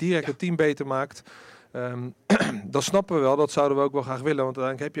 die direct het team beter maakt. Dat snappen we wel, dat zouden we ook wel graag willen, want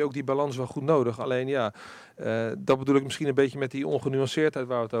uiteindelijk heb je ook die balans wel goed nodig. Alleen ja, dat bedoel ik misschien een beetje met die ongenuanceerdheid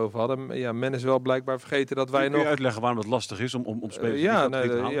waar we het over hadden. Ja, men is wel blijkbaar vergeten dat wij nog... Kun je uitleggen waarom het lastig is om spelers te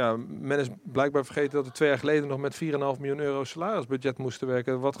halen? Men is blijkbaar vergeten dat we 2 jaar geleden nog met 4,5 miljoen euro salarisbudget moesten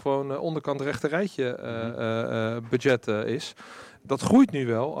werken, wat gewoon onderkant rechterrijtje budget is. Dat groeit nu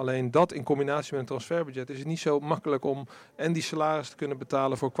wel, alleen dat in combinatie met een transferbudget is het niet zo makkelijk om en die salaris te kunnen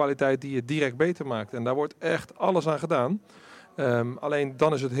betalen voor kwaliteit die je direct beter maakt. En daar wordt echt alles aan gedaan. Alleen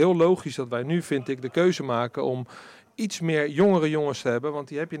dan is het heel logisch dat wij nu, vind ik, de keuze maken om iets meer jongere jongens te hebben. Want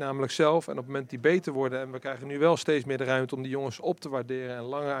die heb je namelijk zelf. En op het moment die beter worden, en we krijgen nu wel steeds meer de ruimte om die jongens op te waarderen en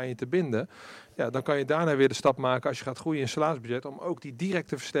langer aan je te binden. Ja, dan kan je daarna weer de stap maken als je gaat groeien in salarisbudget om ook die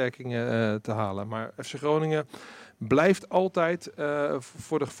directe versterkingen te halen. Maar FC Groningen blijft altijd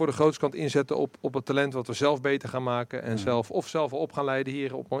voor de grootste kant inzetten op het talent wat we zelf beter gaan maken. En zelf op gaan leiden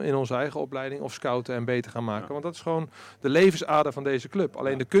hier in onze eigen opleiding. Of scouten en beter gaan maken. Ja. Want dat is gewoon de levensader van deze club.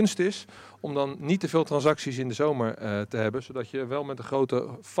 Alleen de kunst is om dan niet te veel transacties in de zomer te hebben. Zodat je wel met een grote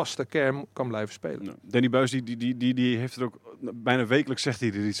vaste kern kan blijven spelen. Ja. Danny Buijs die heeft er ook bijna wekelijks zegt hij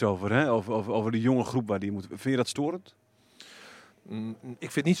er iets over. Hè? Over de jonge groep waar die moet. Vind je dat storend?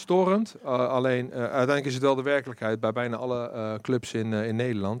 Ik vind het niet storend. Alleen uiteindelijk is het wel de werkelijkheid bij bijna alle clubs in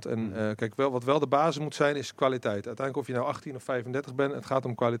Nederland. En kijk, wat wel de basis moet zijn, is kwaliteit. Uiteindelijk of je nou 18 of 35 bent, het gaat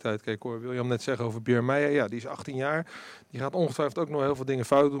om kwaliteit. Kijk, hoor William net zeggen over Björn Meijer. Ja, die is 18 jaar. Die gaat ongetwijfeld ook nog heel veel dingen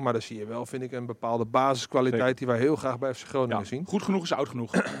fout doen. Maar dan zie je wel, vind ik, een bepaalde basiskwaliteit die wij heel graag bij FC Groningen zien. Goed genoeg is oud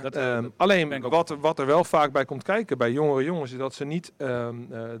genoeg. Alleen wat er wel vaak bij komt kijken bij jongere jongens, is dat ze niet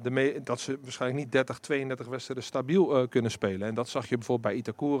dat ze waarschijnlijk niet 30, 32 wedstrijden stabiel kunnen spelen. En dat zag je bijvoorbeeld bij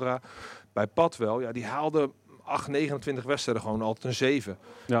Itakura, bij Pat wel. Ja, die haalde 29 wedstrijden gewoon altijd een 7.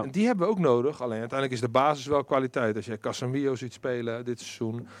 Ja. En die hebben we ook nodig. Alleen uiteindelijk is de basis wel kwaliteit. Als je Casemiro ziet spelen dit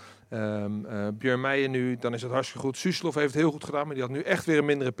seizoen, Björn Meijer nu, dan is het hartstikke goed. Suslov heeft het heel goed gedaan, maar die had nu echt weer een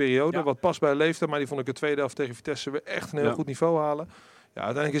mindere periode. Ja. Wat past bij de leeftijd, maar die vond ik de tweede helft tegen Vitesse weer echt een heel goed niveau halen. Ja,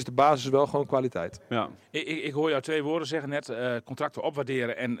 uiteindelijk is de basis wel gewoon kwaliteit. Ja. Ik hoor jou 2 woorden zeggen net. Contracten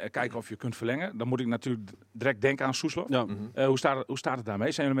opwaarderen en kijken of je kunt verlengen. Dan moet ik natuurlijk direct denken aan Soeslof. Ja. Hoe staat het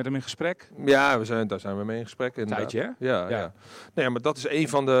daarmee? Zijn jullie met hem in gesprek? Ja, daar zijn we mee in gesprek. Een tijdje, hè? Ja. Nee, maar dat is een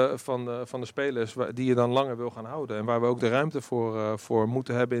van de spelers die je dan langer wil gaan houden. En waar we ook de ruimte voor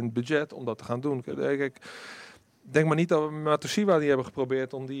moeten hebben in het budget om dat te gaan doen. Kijk, denk maar niet dat we Matosiwa die hebben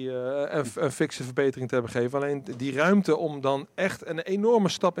geprobeerd om die een fikse verbetering te hebben gegeven. Alleen die ruimte om dan echt een enorme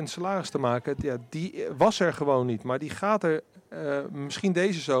stap in het salaris te maken, die was er gewoon niet. Maar die gaat er misschien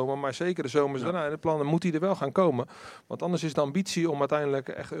deze zomer, maar zeker de zomers daarna. En de plannen moet die er wel gaan komen. Want anders is de ambitie om uiteindelijk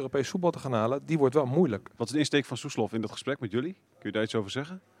echt Europees voetbal te gaan halen, die wordt wel moeilijk. Wat is de insteek van Soeslof in dat gesprek met jullie? Kun je daar iets over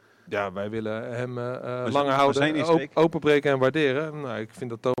zeggen? Ja, wij willen hem langer houden, openbreken en waarderen. Nou, ik vind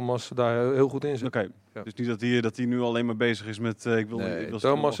dat Thomas daar heel goed in zit. Okay. Ja. Dus niet dat hij nu alleen maar bezig is met...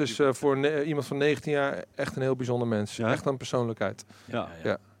 Thomas is voor iemand van 19 jaar echt een heel bijzonder mens. Ja? Echt een persoonlijkheid.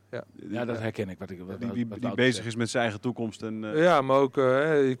 Ja, dat herken ik. Die bezig is met zijn eigen toekomst. En, Ja, maar ook,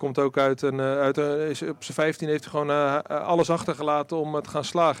 die komt ook op zijn 15 heeft hij gewoon alles achtergelaten om te gaan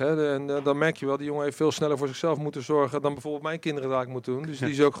slagen. Hè. En dan merk je wel, die jongen heeft veel sneller voor zichzelf moeten zorgen dan bijvoorbeeld mijn kinderen dat ik moet doen. Dus die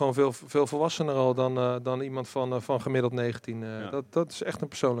is ook gewoon veel volwassener al dan iemand van gemiddeld 19. Dat is echt een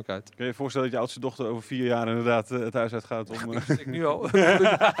persoonlijkheid. Kun je je voorstellen dat je oudste dochter over 4 jaar inderdaad het huis uitgaat? Ik slik nu al.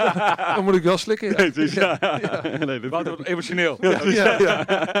 Dan moet ik wel slikken. Nee, Wat emotioneel.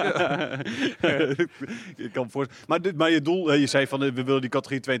 Ik kan maar je doel, je zei van we willen die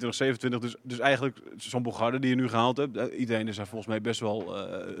categorie 22-27, dus eigenlijk zo'n Bogarde die je nu gehaald hebt. Iedereen is daar volgens mij best wel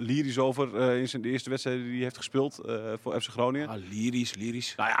lyrisch over in de eerste wedstrijden die hij heeft gespeeld voor FC Groningen. Ah,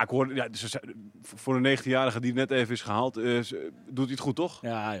 lyrisch. Nou ja, ik hoorde, voor een 19-jarige die net even is gehaald, doet hij het goed, toch?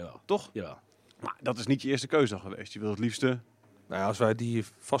 Ja, jawel. Toch? Jawel. Maar dat is niet je eerste keuze dan geweest. Je wil het liefste... Nou ja, als wij die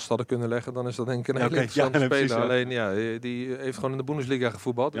vast hadden kunnen leggen, dan is dat denk ik een hele interessante speler. Precies, Alleen die heeft gewoon in de Bundesliga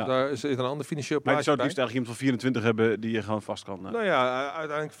gevoetbald. Dus daar zit een ander financieel plaatje bij. Maar je zou het liefst eigenlijk iemand van 24 hebben die je gewoon vast kan. Nou ja,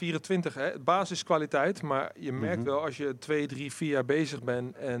 uiteindelijk 24. Hè. Basiskwaliteit. Maar je merkt wel als je 2, 3, 4 jaar bezig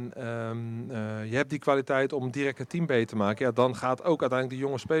bent en je hebt die kwaliteit om direct het team beter te maken. Ja, dan gaat ook uiteindelijk de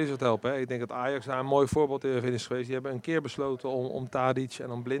jonge spelers het helpen. Hè. Ik denk dat Ajax daar een mooi voorbeeld in is geweest. Die hebben een keer besloten om Tadic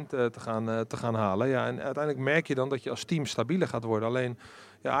en om Blind te gaan halen. Ja, en uiteindelijk merk je dan dat je als team stabieler gaat worden. Alleen,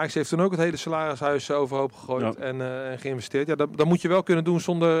 Ajax heeft toen ook het hele salarishuis overhoop gegooid en geïnvesteerd. Ja, dat moet je wel kunnen doen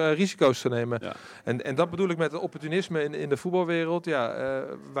zonder risico's te nemen. Ja. En dat bedoel ik met het opportunisme in de voetbalwereld. Ja,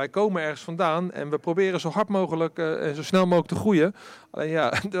 wij komen ergens vandaan en we proberen zo hard mogelijk en zo snel mogelijk te groeien. Alleen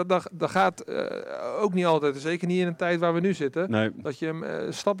ja, dat gaat ook niet altijd. Zeker niet in een tijd waar we nu zitten. Dat je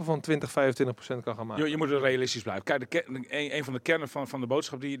stappen van 20-25% kan gaan maken. Je moet er realistisch blijven. Kijk, een van de kernen van de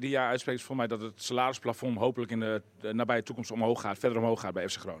boodschap die jij uitspreekt is voor mij dat het salarisplafond hopelijk in de nabije toekomst verder omhoog gaat bij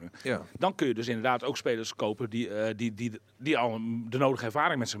FC Groningen. Ja. Dan kun je dus inderdaad ook spelers kopen die al de nodige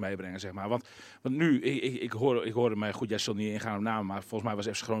ervaring met zich meebrengen, zeg maar. Want nu, ik hoorde mij goed, jij zult niet ingaan op namen, maar volgens mij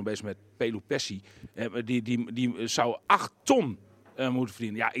was FC Groningen bezig met Pelu Pessi. Die zou 8 ton moeten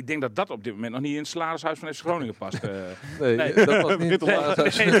verdienen. Ja, ik denk dat op dit moment nog niet in het salarishuis van FC Groningen past. Nee, dat was niet het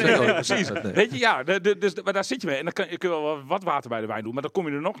salarishuis. Precies. Nee. Weet je, maar daar zit je mee. En dan kun je wel wat water bij de wijn doen, maar dan kom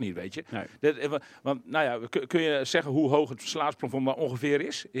je er nog niet, weet je. Nee. Want, kun je zeggen hoe hoog het salarisplafond dan ongeveer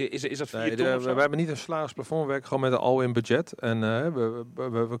is? Is dat 4 ton of zo? We hebben niet een salarisplafond, we werken gewoon met een all-in budget. En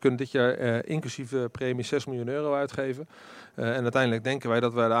we kunnen dit jaar inclusief de premie 6 miljoen euro uitgeven. En uiteindelijk denken wij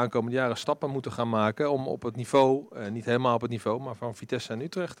dat wij de aankomende jaren stappen moeten gaan maken om op het niveau, niet helemaal op het niveau, maar van Vitesse en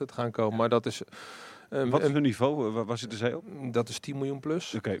Utrecht te gaan komen. Maar dat is... Wat is hun niveau? Waar zitten zij op? Dat is 10 miljoen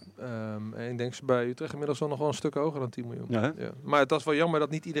plus. Okay. En ik denk bij Utrecht inmiddels nog wel een stuk hoger dan 10 miljoen. Ja. Maar het is wel jammer dat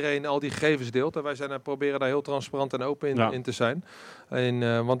niet iedereen al die gegevens deelt. En wij proberen daar heel transparant en open in te zijn. En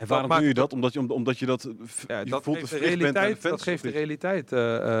waarom doe je dat? Omdat je dat... dat geeft de realiteit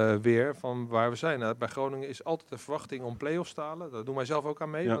weer van waar we zijn. Bij Groningen is altijd de verwachting om play-offs te halen. Daar doen wij zelf ook aan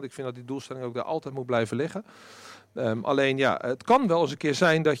mee. Want ik vind dat die doelstelling ook daar altijd moet blijven liggen. Alleen het kan wel eens een keer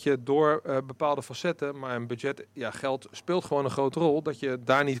zijn dat je door bepaalde facetten, maar een budget, geld speelt gewoon een grote rol, dat je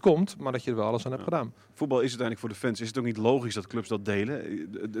daar niet komt, maar dat je er wel alles aan hebt gedaan. Voetbal is uiteindelijk voor de fans. Is het ook niet logisch dat clubs dat delen?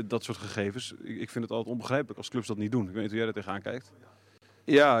 Dat soort gegevens. Ik vind het altijd onbegrijpelijk als clubs dat niet doen. Ik weet niet hoe jij er tegenaan kijkt.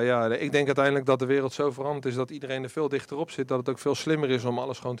 Ja, ik denk uiteindelijk dat de wereld zo veranderd is dat iedereen er veel dichterop zit, dat het ook veel slimmer is om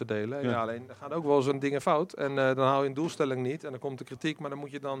alles gewoon te delen. Ja, alleen er gaan ook wel eens dingen fout en dan haal je een doelstelling niet en dan komt de kritiek, maar dan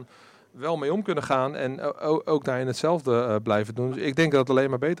moet je dan wel mee om kunnen gaan en ook daarin hetzelfde blijven doen. Dus ik denk dat het alleen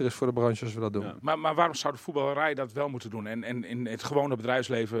maar beter is voor de branche als we dat doen. Ja. Maar waarom zou de voetballerij dat wel moeten doen? En in het gewone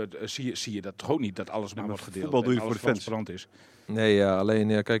bedrijfsleven zie je dat toch ook niet, dat alles maar wordt gedeeld. Voetbal doe je en voor de transparant is. Nee,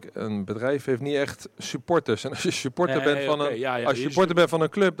 alleen kijk, een bedrijf heeft niet echt supporters. En als je supporter bent van een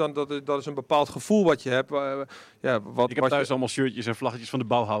club, dan dat is een bepaald gevoel wat je hebt. Ik heb thuis allemaal shirtjes en vlaggetjes van de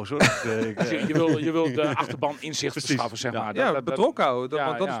Bauhaus, hoor. Je wil de achterban inzicht verschaffen, zeg maar. Betrokken houden.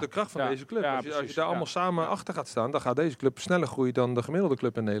 Want dat is de kracht van deze club. Ja, als je daar allemaal samen achter gaat staan, dan gaat deze club sneller groeien dan de gemiddelde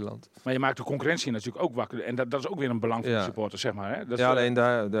club in Nederland. Maar je maakt de concurrentie natuurlijk ook wakker. En dat is ook weer een belang van de supporters, zeg maar. Hè? Alleen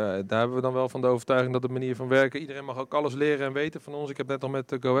daar hebben we dan wel van de overtuiging dat de manier van werken, iedereen mag ook alles leren en weten van ons. Ik heb net nog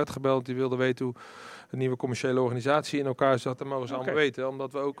met Go Ahead gebeld, die wilde weten hoe een nieuwe commerciële organisatie in elkaar zat. Dat mogen ze allemaal weten,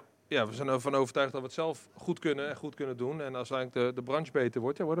 omdat we ook, we zijn ervan overtuigd dat we het zelf goed kunnen doen. En als eigenlijk de branche beter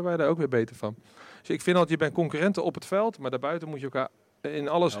wordt, worden wij daar ook weer beter van. Dus ik vind dat je bent concurrenten op het veld, maar daarbuiten moet je elkaar in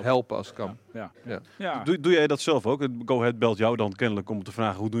alles helpen als het kan. Ja. Doe jij dat zelf ook? Go Ahead belt jou dan kennelijk om te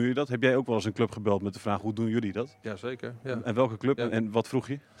vragen hoe doen jullie dat? Heb jij ook wel eens een club gebeld met de vraag hoe doen jullie dat? Jazeker. Ja. En welke club? Ja. En wat vroeg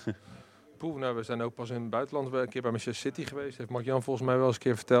je? We zijn ook pas in het buitenland een keer bij Manchester City geweest. Heeft Mark-Jan volgens mij wel eens een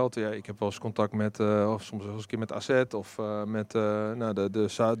keer verteld. Ja, ik heb wel eens contact met, of soms wel eens een keer met AZ of met de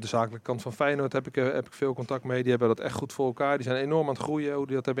zakelijke kant van Feyenoord heb ik veel contact mee. Die hebben dat echt goed voor elkaar. Die zijn enorm aan het groeien, hoe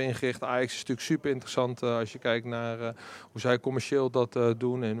die dat hebben ingericht. Ajax is natuurlijk super interessant als je kijkt naar hoe zij commercieel dat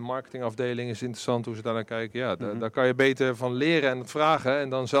doen. En de marketingafdeling is interessant hoe ze daar naar kijken. Ja, daar kan je beter van leren en het vragen en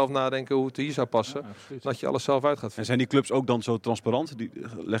dan zelf nadenken hoe het hier zou passen. Dat je alles zelf uit gaat vinden. En zijn die clubs ook dan zo transparant? Die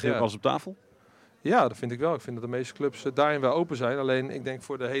leg je ook alles op tafel? Ja, dat vind ik wel. Ik vind dat de meeste clubs daarin wel open zijn. Alleen ik denk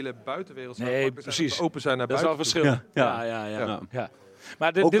voor de hele buitenwereld open zijn naar buiten. Dat is wel verschil. Ja.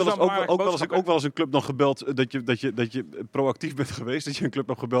 Maar dit is ook wel eens een club dan gebeld dat je proactief bent geweest. Dat je een club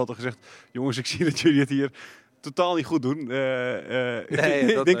hebt gebeld en gezegd, jongens, ik zie dat jullie het hier totaal niet goed doen.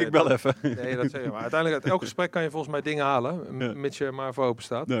 Ik bel even. Nee, dat zeg je. Maar uiteindelijk uit elk gesprek kan je volgens mij dingen halen, mits je maar voor open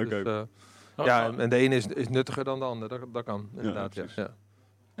staat. Ja, dus, en de ene is nuttiger dan de ander. Dat kan inderdaad. Ja.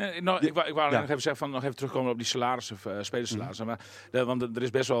 Ik wou nog even zeggen, nog even terugkomen op die salarissen, spelersalarissen. Want er is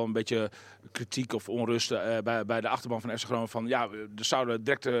best wel een beetje kritiek of onrust bij de achterban van FC Groningen. Van er zouden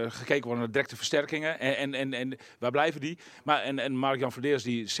direct gekeken worden naar directe versterkingen. En waar blijven die? En Mark-Jan Verdeers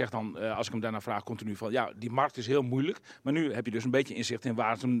die zegt dan, als ik hem daarna vraag, continu van die markt is heel moeilijk. Maar nu heb je dus een beetje inzicht in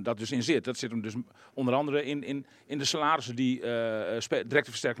waar dat dus in zit. Dat zit hem dus onder andere in de salarissen die directe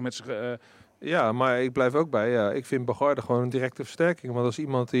versterking met zich. Ja, maar ik blijf ook bij. Ik vind Bogarde gewoon een directe versterking. Want als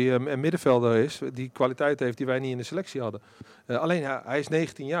iemand die een middenvelder is, die kwaliteit heeft die wij niet in de selectie hadden. Alleen hij is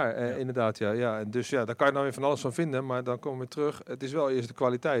 19 jaar, inderdaad. Ja. Dus daar kan je nou weer van alles van vinden. Maar dan komen we terug. Het is wel eerst de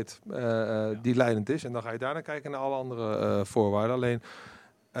kwaliteit die leidend is. En dan ga je daarna kijken naar alle andere voorwaarden. Alleen,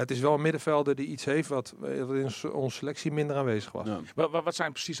 het is wel een middenvelder die iets heeft wat in onze selectie minder aanwezig was. Ja. Wat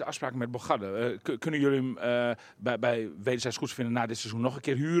zijn precies de afspraken met Bogarde? Kunnen jullie hem bij wederzijds goedvinden na dit seizoen nog een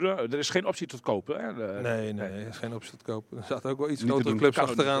keer huren? Er is geen optie tot kopen, hè? Nee, er is geen optie tot kopen. Er zaten ook wel iets grotere clubs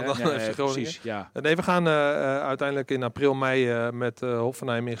achteraan dan FC Groningen. Precies, Nee, we gaan uiteindelijk in april, mei met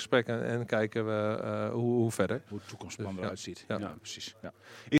Hoffenheim in gesprek en kijken we hoe verder. Hoe het toekomstplan eruit ziet. Ja, precies. Ja.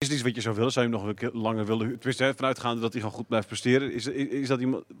 Is het iets wat je zou willen? Zou je hem nog een keer langer willen huren? Tenminste, vanuitgaande dat hij gewoon goed blijft presteren. Is dat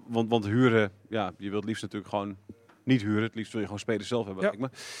iemand? Want huren, je wilt het liefst natuurlijk gewoon niet huren. Het liefst wil je gewoon spelers zelf hebben. Ja.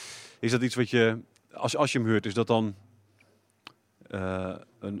 Is dat iets wat je, als je hem huurt, is dat dan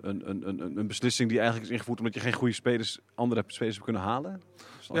een beslissing die eigenlijk is ingevoerd omdat je geen goede andere spelers hebt kunnen halen?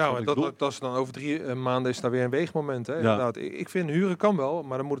 Maar dat is dan over 3 maanden is daar weer een weegmoment. Hè? Inderdaad. Ik vind huren kan wel,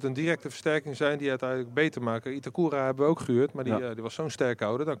 maar dan moet het een directe versterking zijn die uiteindelijk beter maken. Itakura hebben we ook gehuurd, maar die was zo'n sterke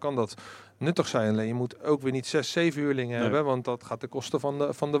ouder. Dan kan dat nuttig zijn. Alleen je moet ook weer niet 6, 7 huurlingen hebben, want dat gaat ten koste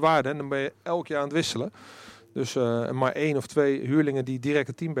van de waarde. En dan ben je elk jaar aan het wisselen. Dus maar 1 of 2 huurlingen die direct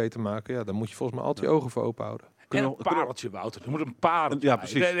het team beter maken, dan moet je volgens mij altijd je ogen voor open houden. En een pareltje, Wouter. Er moet een pareltje. Ja,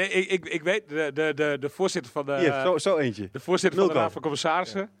 precies. Ik weet, de voorzitter van de... Hier, zo eentje. De voorzitter Milko. Van de Raad van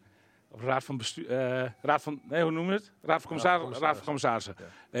Commissarissen. Of Raad van Bestuur... hoe noemen we het? Raad van Commissarissen.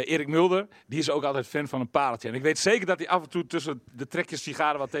 Erik Mulder, die is ook altijd fan van een pareltje. En ik weet zeker dat hij af en toe tussen de trekjes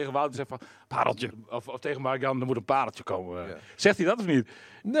sigaren wat tegen Wouter zegt van... Pareltje. Of tegen Mark-Jan, er moet een pareltje komen. Zegt hij dat of niet?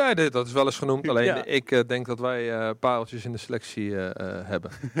 Nee, dat is wel eens genoemd. Alleen ik denk dat wij pareltjes in de selectie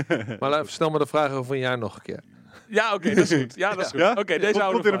hebben. Maar stel me de vraag over een jaar nog een keer. Ja, oké, dat is goed. Ja, dat is goed. Ja? Oké, deze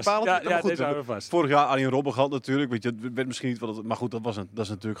houden we vast. Ja, deze houden we vast. Vorig jaar Arjen Robben gehad natuurlijk. Weet je, het werd misschien niet wat het, maar goed, dat is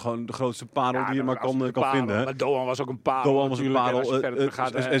natuurlijk gewoon de grootste parel die je maar kan vinden. Hè? Maar Doan was ook een parel. Doan was een parel.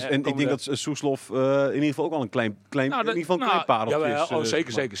 En ik denk dat Soeslof in ieder geval ook al een klein pareltje is.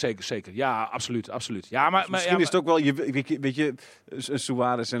 Zeker. Ja, absoluut. Ja, maar misschien is het ook wel, weet je, een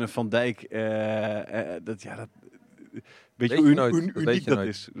Suarez en een Van Dijk, weet je hoe uniek dat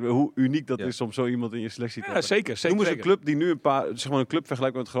is? Hoe uniek dat is om zo iemand in je selectie te hebben. Zeker. Noem eens een club die nu een club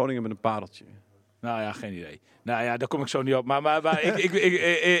vergelijkt met Groningen met een pareltje. Nou ja, geen idee. Nou ja, daar kom ik zo niet op. Maar ik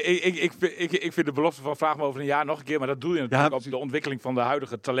vind de belofte van vraag me over een jaar nog een keer. Maar dat doe je natuurlijk op de ontwikkeling van de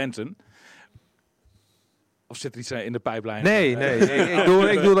huidige talenten. Of zit er iets in de pijplijn? Nee.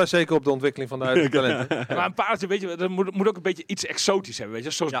 ik doe daar zeker op de ontwikkeling van de huidige talenten. Maar een pareltje, weet je, dat moet ook een beetje iets exotisch hebben. Weet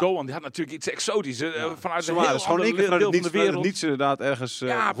je? Zoals Doan, die had natuurlijk iets exotisch. Vanuit een heel ander deel van de wereld. Niets inderdaad ergens.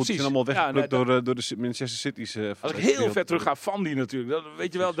 Die zijn allemaal weggeplukt door de Manchester City's. Als ik heel ver terug ga, Van die natuurlijk. Dat,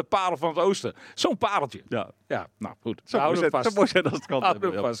 weet je wel, de parel van het oosten. Zo'n pareltje. Ja, nou goed. Zo mooi zijn als het kan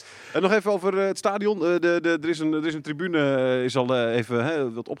hebben. En nog even over het stadion. Er is een tribune, is al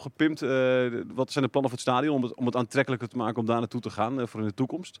even wat opgepimpt. Wat zijn de plannen voor het stadion? Om het aantrekkelijker te maken om daar naartoe te gaan voor in de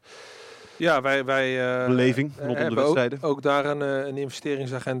toekomst. Ja, wij beleving rondom de wedstrijden. Ook daar een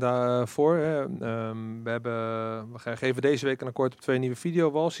investeringsagenda voor. Hè. We geven deze week een akkoord op 2 nieuwe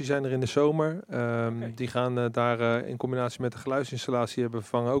videowalls. Die zijn er in de zomer. Die gaan daar in combinatie met de geluidsinstallatie hebben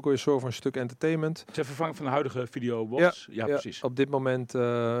vervangen. Ook weer zorgen voor een stuk entertainment. Ter vervanging van de huidige videowalls? Ja, precies. Op dit moment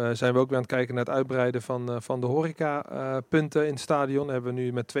zijn we ook weer aan het kijken naar het uitbreiden van de horeca-punten in het stadion. Dat hebben we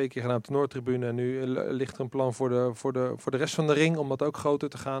nu met 2 keer gedaan op de Noordtribune. En nu ligt er een plan voor de rest van de ring om dat ook groter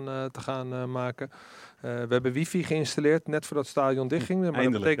te gaan maken. We hebben wifi geïnstalleerd net voordat het stadion dichtging. Maar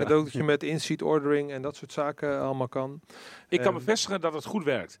dat betekent ook dat je met in-seat ordering en dat soort zaken allemaal kan. Ik kan bevestigen dat het goed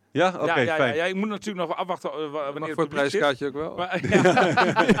werkt. Ja, oké, fijn. Ja, ik moet natuurlijk nog afwachten wanneer het voor het prijskaartje ook wel.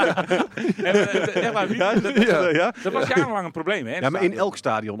 Dat was jarenlang een probleem. Hè, maar in elk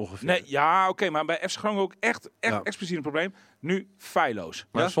stadion ongeveer. Nee, maar bij FC Groningen ook echt expliciet een probleem. Nu feilloos.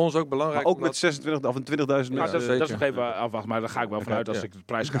 Maar soms ook belangrijk. Maar ook met 26 of 20.000 mensen. Dat is nog even afwachten, maar daar ga ik wel vanuit als ik het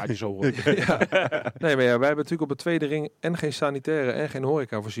prijskaartje zo hoor. Nee, maar wij hebben natuurlijk op de tweede ring en geen sanitaire en geen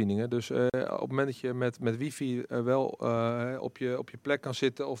horecavoorzieningen. Dus op het moment dat je met wifi wel op je plek kan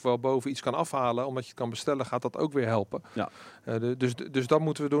zitten of wel boven iets kan afhalen, omdat je het kan bestellen, gaat dat ook weer helpen. Ja. Dus dat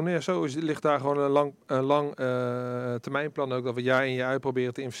moeten we doen. Ja, zo ligt daar gewoon een lang termijnplan ook, dat we jaar in jaar uit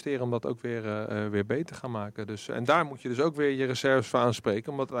proberen te investeren om dat ook weer beter gaan maken. Dus, en daar moet je dus ook weer je reserves voor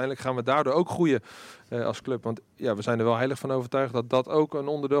aanspreken, omdat uiteindelijk gaan we daardoor ook groeien als club. Want ja, we zijn er wel heilig van overtuigd dat dat ook een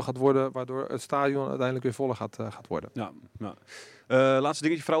onderdeel gaat worden, waardoor het stadion uiteindelijk weer voller gaat worden. Ja. Laatste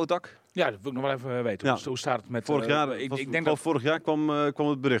dingetje, vrouwentak. Ja, dat wil ik nog wel even weten. Ja. Hoe staat het met... Vorig jaar kwam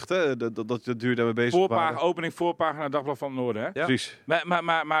het bericht, hè? Dat duurde daar mee bezig waren. Opening voorpagina Dagblad van het Noorden, hè? Ja. Precies.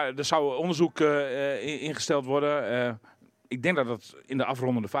 Maar er zou onderzoek ingesteld worden. Ik denk dat dat in de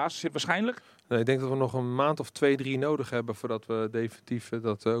afrondende fase zit waarschijnlijk. Nee, ik denk dat we nog een maand of 2-3 nodig hebben voordat we definitief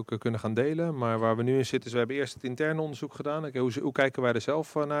dat ook kunnen gaan delen. Maar waar we nu in zitten is, we hebben eerst het interne onderzoek gedaan. Hoe kijken wij er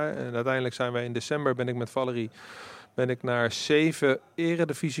zelf naar? En uiteindelijk zijn wij in december, ben ik met Valerie, naar 6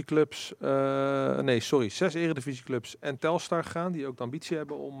 eredivisieclubs en Telstar gegaan, die ook de ambitie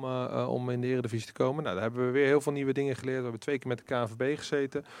hebben om in de eredivisie te komen. Nou, daar hebben we weer heel veel nieuwe dingen geleerd. We hebben 2 keer met de KNVB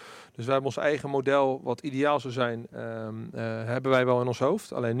gezeten. Dus we hebben ons eigen model, wat ideaal zou zijn, hebben wij wel in ons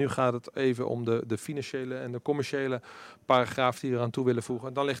hoofd. Alleen nu gaat het even om de financiële en de commerciële paragraaf die we eraan toe willen voegen.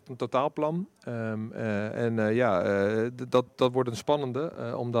 En dan ligt een totaalplan. Dat wordt een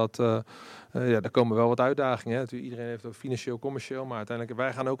spannende, omdat er komen wel wat uitdagingen. Hè. Iedereen heeft ook financieel, commercieel, maar uiteindelijk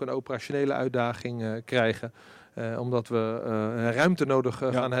wij gaan ook een operationele uitdaging krijgen. Omdat we ruimte nodig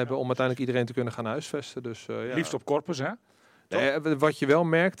gaan hebben om uiteindelijk iedereen te kunnen gaan huisvesten. Dus, liefst op corpus, hè? Wat je wel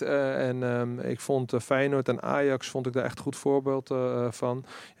merkt, ik vond Feyenoord en Ajax vond ik daar echt een goed voorbeeld van.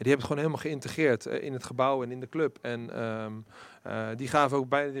 Ja, die hebben het gewoon helemaal geïntegreerd in het gebouw en in de club. En die gaven ook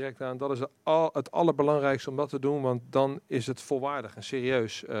beide direct aan, dat is het allerbelangrijkste om dat te doen, want dan is het volwaardig en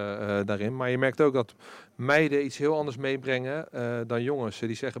serieus daarin. Maar je merkt ook dat meiden iets heel anders meebrengen dan jongens.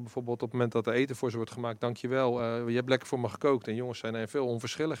 Die zeggen bijvoorbeeld op het moment dat er eten voor ze wordt gemaakt, dankjewel, je hebt lekker voor me gekookt. En jongens zijn veel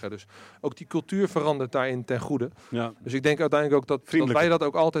onverschilliger. Dus ook die cultuur verandert daarin ten goede. Ja. Dus ik denk uiteindelijk ook dat wij dat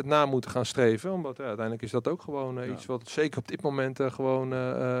ook altijd na moeten gaan streven. Omdat uiteindelijk is dat ook gewoon iets wat zeker op dit moment gewoon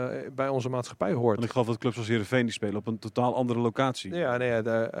bij onze maatschappij hoort. En ik geloof dat clubs als Heerenveen die spelen op een totaal andere locatie locatie. Ja,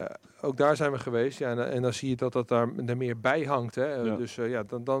 ook daar zijn we geweest. Ja, en dan zie je dat daar er meer bij hangt. Hè. Ja. Dus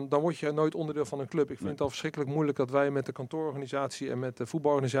dan word je nooit onderdeel van een club. Ik vind het al verschrikkelijk moeilijk dat wij met de kantoororganisatie en met de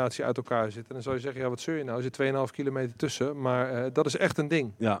voetbalorganisatie uit elkaar zitten. En dan zou je zeggen, wat zeur je nou? Er zit 2,5 kilometer tussen. Maar dat is echt een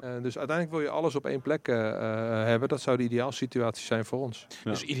ding. Ja. Dus uiteindelijk wil je alles op één plek hebben. Dat zou de ideaalsituatie zijn voor ons.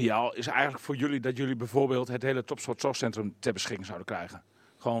 Ja. Dus ideaal is eigenlijk voor jullie dat jullie bijvoorbeeld het hele topsportzorgcentrum ter beschikking zouden krijgen.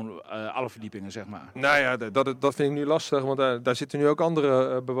 Gewoon alle verdiepingen, zeg maar. Nou ja, dat vind ik nu lastig, want daar zitten nu ook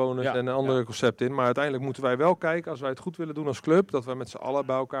andere bewoners en andere concepten in. Maar uiteindelijk moeten wij wel kijken, als wij het goed willen doen als club, dat we met z'n allen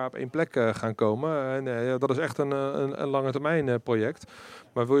bij elkaar op één plek gaan komen. En dat is echt een lange termijn project.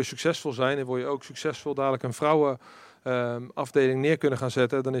 Maar wil je succesvol zijn en wil je ook succesvol dadelijk een afdeling neer kunnen gaan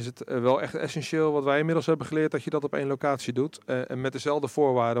zetten, dan is het wel echt essentieel wat wij inmiddels hebben geleerd, dat je dat op één locatie doet. En met dezelfde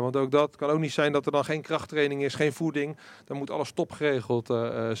voorwaarden. Want ook dat kan ook niet zijn dat er dan geen krachttraining is, geen voeding. Dan moet alles top geregeld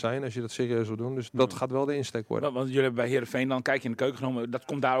zijn als je dat serieus wil doen. Dus dat gaat wel de insteek worden. Want jullie hebben bij Heerenveen dan, kijk je in de keuken genomen, dat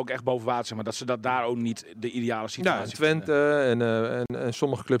komt daar ook echt boven water. Maar dat ze dat daar ook niet de ideale situatie Twente en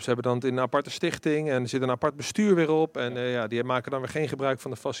sommige clubs hebben dan in een aparte stichting en er zit een apart bestuur weer op. En die maken dan weer geen gebruik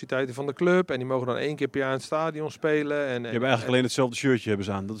van de faciliteiten van de club. En die mogen dan 1 keer per jaar in het stadion spelen. Je hebt eigenlijk alleen hetzelfde shirtje hebben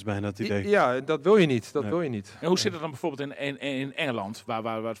ze aan. Dat is bijna het idee. Ja, dat wil je niet. Wil je niet. En hoe zit het dan bijvoorbeeld in Engeland,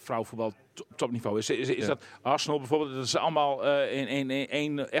 waar het vrouwenvoetbal topniveau is? Is dat Arsenal bijvoorbeeld? Dat is allemaal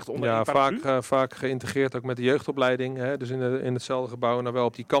echt onder één paraplu? Vaak geïntegreerd ook met de jeugdopleiding. Hè? Dus in hetzelfde gebouw. Nou wel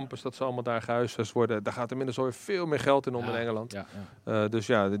op die campus dat ze allemaal daar gehuisvest worden. Daar gaat inmiddels alweer veel meer geld in om in Engeland. Dus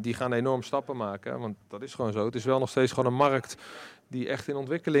die gaan enorm stappen maken. Want dat is gewoon zo. Het is wel nog steeds gewoon een markt die echt in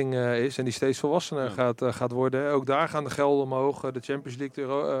ontwikkeling is en die steeds volwassener gaat worden. Ook daar gaan de gelden omhoog. De Champions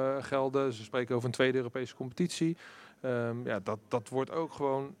League gelden. Ze spreken over een tweede Europese competitie. Dat wordt ook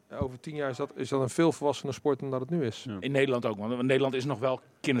gewoon, over 10 jaar is dat een veel volwassener sport dan dat het nu is. Ja. In Nederland ook, want Nederland is nog wel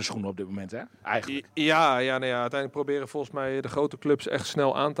kinderschoenen op dit moment, hè? Eigenlijk. Uiteindelijk proberen volgens mij de grote clubs echt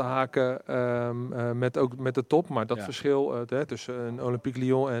snel aan te haken met de top. Maar dat verschil tussen een Olympique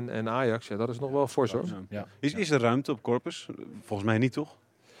Lyon en Ajax, dat is nog wel fors hoor. Ja. Is er ruimte op Corpus? Volgens mij niet, toch?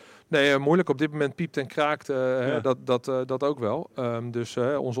 Nee, moeilijk. Op dit moment piept en kraakt dat ook wel. Dus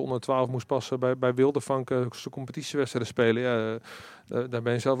onze onder 12 moest passen bij Wildevank zijn competitiewedstrijden spelen. Ja, daar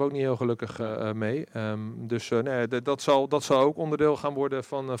ben je zelf ook niet heel gelukkig mee. Dat zal ook onderdeel gaan worden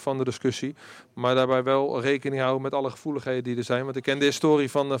van de discussie. Maar daarbij wel rekening houden met alle gevoeligheden die er zijn. Want ik ken de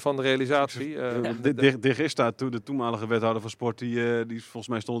historie van de realisatie. De gisteren, de toenmalige wethouder van sport, die volgens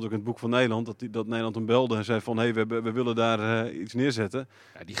mij stond ook in het boek van Nederland, dat Nederland hem belde en zei van, we willen daar iets neerzetten.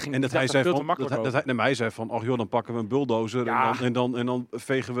 Ja, die ging en dat hij zei van, ach joh, dan pakken we een bulldozer en dan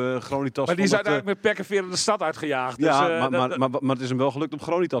vegen we Gronitas. Maar die is uiteindelijk met pek en veren de stad uitgejaagd. Ja, dus, maar het is hem wel gelukt op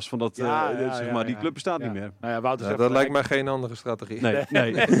Gronitas van dat, die club bestaat niet meer. Nou ja, Wouter dat lijkt mij geen andere strategie.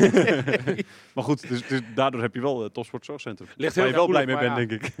 Nee. Maar goed, dus daardoor heb je wel het topsportzorgcentrum. Waar je wel blij mee bent,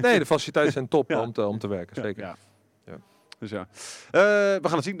 denk ik. Nee, de faciliteiten zijn top om te werken, zeker. Ja. Dus we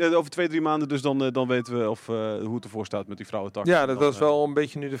gaan het zien. Over 2-3 maanden dus dan weten we hoe het ervoor staat met die vrouwentak. Ja, dat is wel een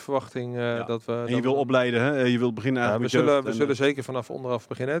beetje nu de verwachting. En je wil opleiden, hè? Je wilt beginnen eigenlijk we zullen zeker vanaf onderaf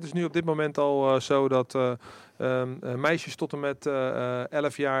beginnen. Het is nu op dit moment al zo dat meisjes tot en met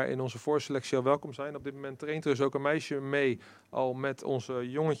 11 jaar in onze voorselectie al welkom zijn. Op dit moment traint er dus ook een meisje mee al met onze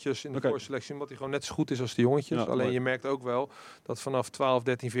jongetjes in de voorselectie, omdat hij gewoon net zo goed is als de jongetjes. Ja, alleen je merkt ook wel dat vanaf 12,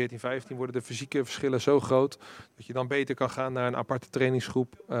 13, 14, 15 worden de fysieke verschillen zo groot dat je dan beter kan gaan naar een aparte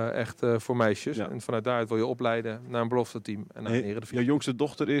trainingsgroep voor meisjes. Ja. En vanuit daaruit wil je opleiden naar een belofte team en naar een eredivisie. Jouw jongste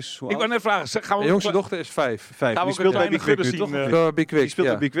dochter is... Ik wou net vragen, mijn jongste dochter is 5. Die speelt bij Big Quick, toch? Big Quick, die speelt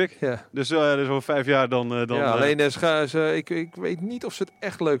bij Big Quick. Ja. Dus over 5 jaar dan... alleen ik weet niet of ze het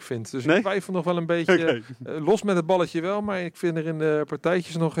echt leuk vindt. Dus ik twijfel nog wel een beetje. Los met het balletje wel, maar ik vind er in de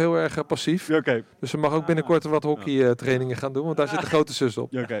partijtjes nog heel erg passief. Dus ze mag ook binnenkort wat hockeytrainingen gaan doen, want daar zit de grote zus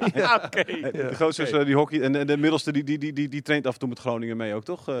op. De grote zus die hockey en de middelste die traint af en toe met Groningen mee ook,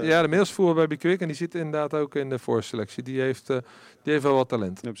 toch? Ja, de middelste voeren bij Big Quick en die zit inderdaad ook in de voorselectie. Die heeft wel wat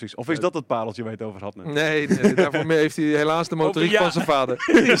talent. Ja, precies. Of is dat het pareltje waar je het over had? Nee, daarvoor heeft hij helaas de motoriek van zijn vader.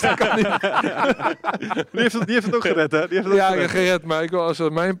 Dus dat kan niet. Die heeft het ook gered, hè? Gered, maar als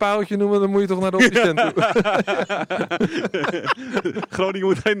ze mij een pareltje noemen, dan moet je toch naar de opticent toe. Groningen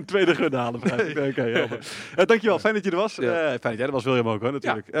moet geen tweede gun halen. Dankjewel, fijn dat je er was. Fijn dat jij er was, William ook, hoor,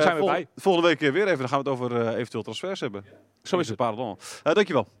 natuurlijk. Zijn we bij. Volgende week weer even, dan gaan we het over eventueel transfers hebben. Zo is het. Pardon.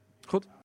 Dankjewel. Goed.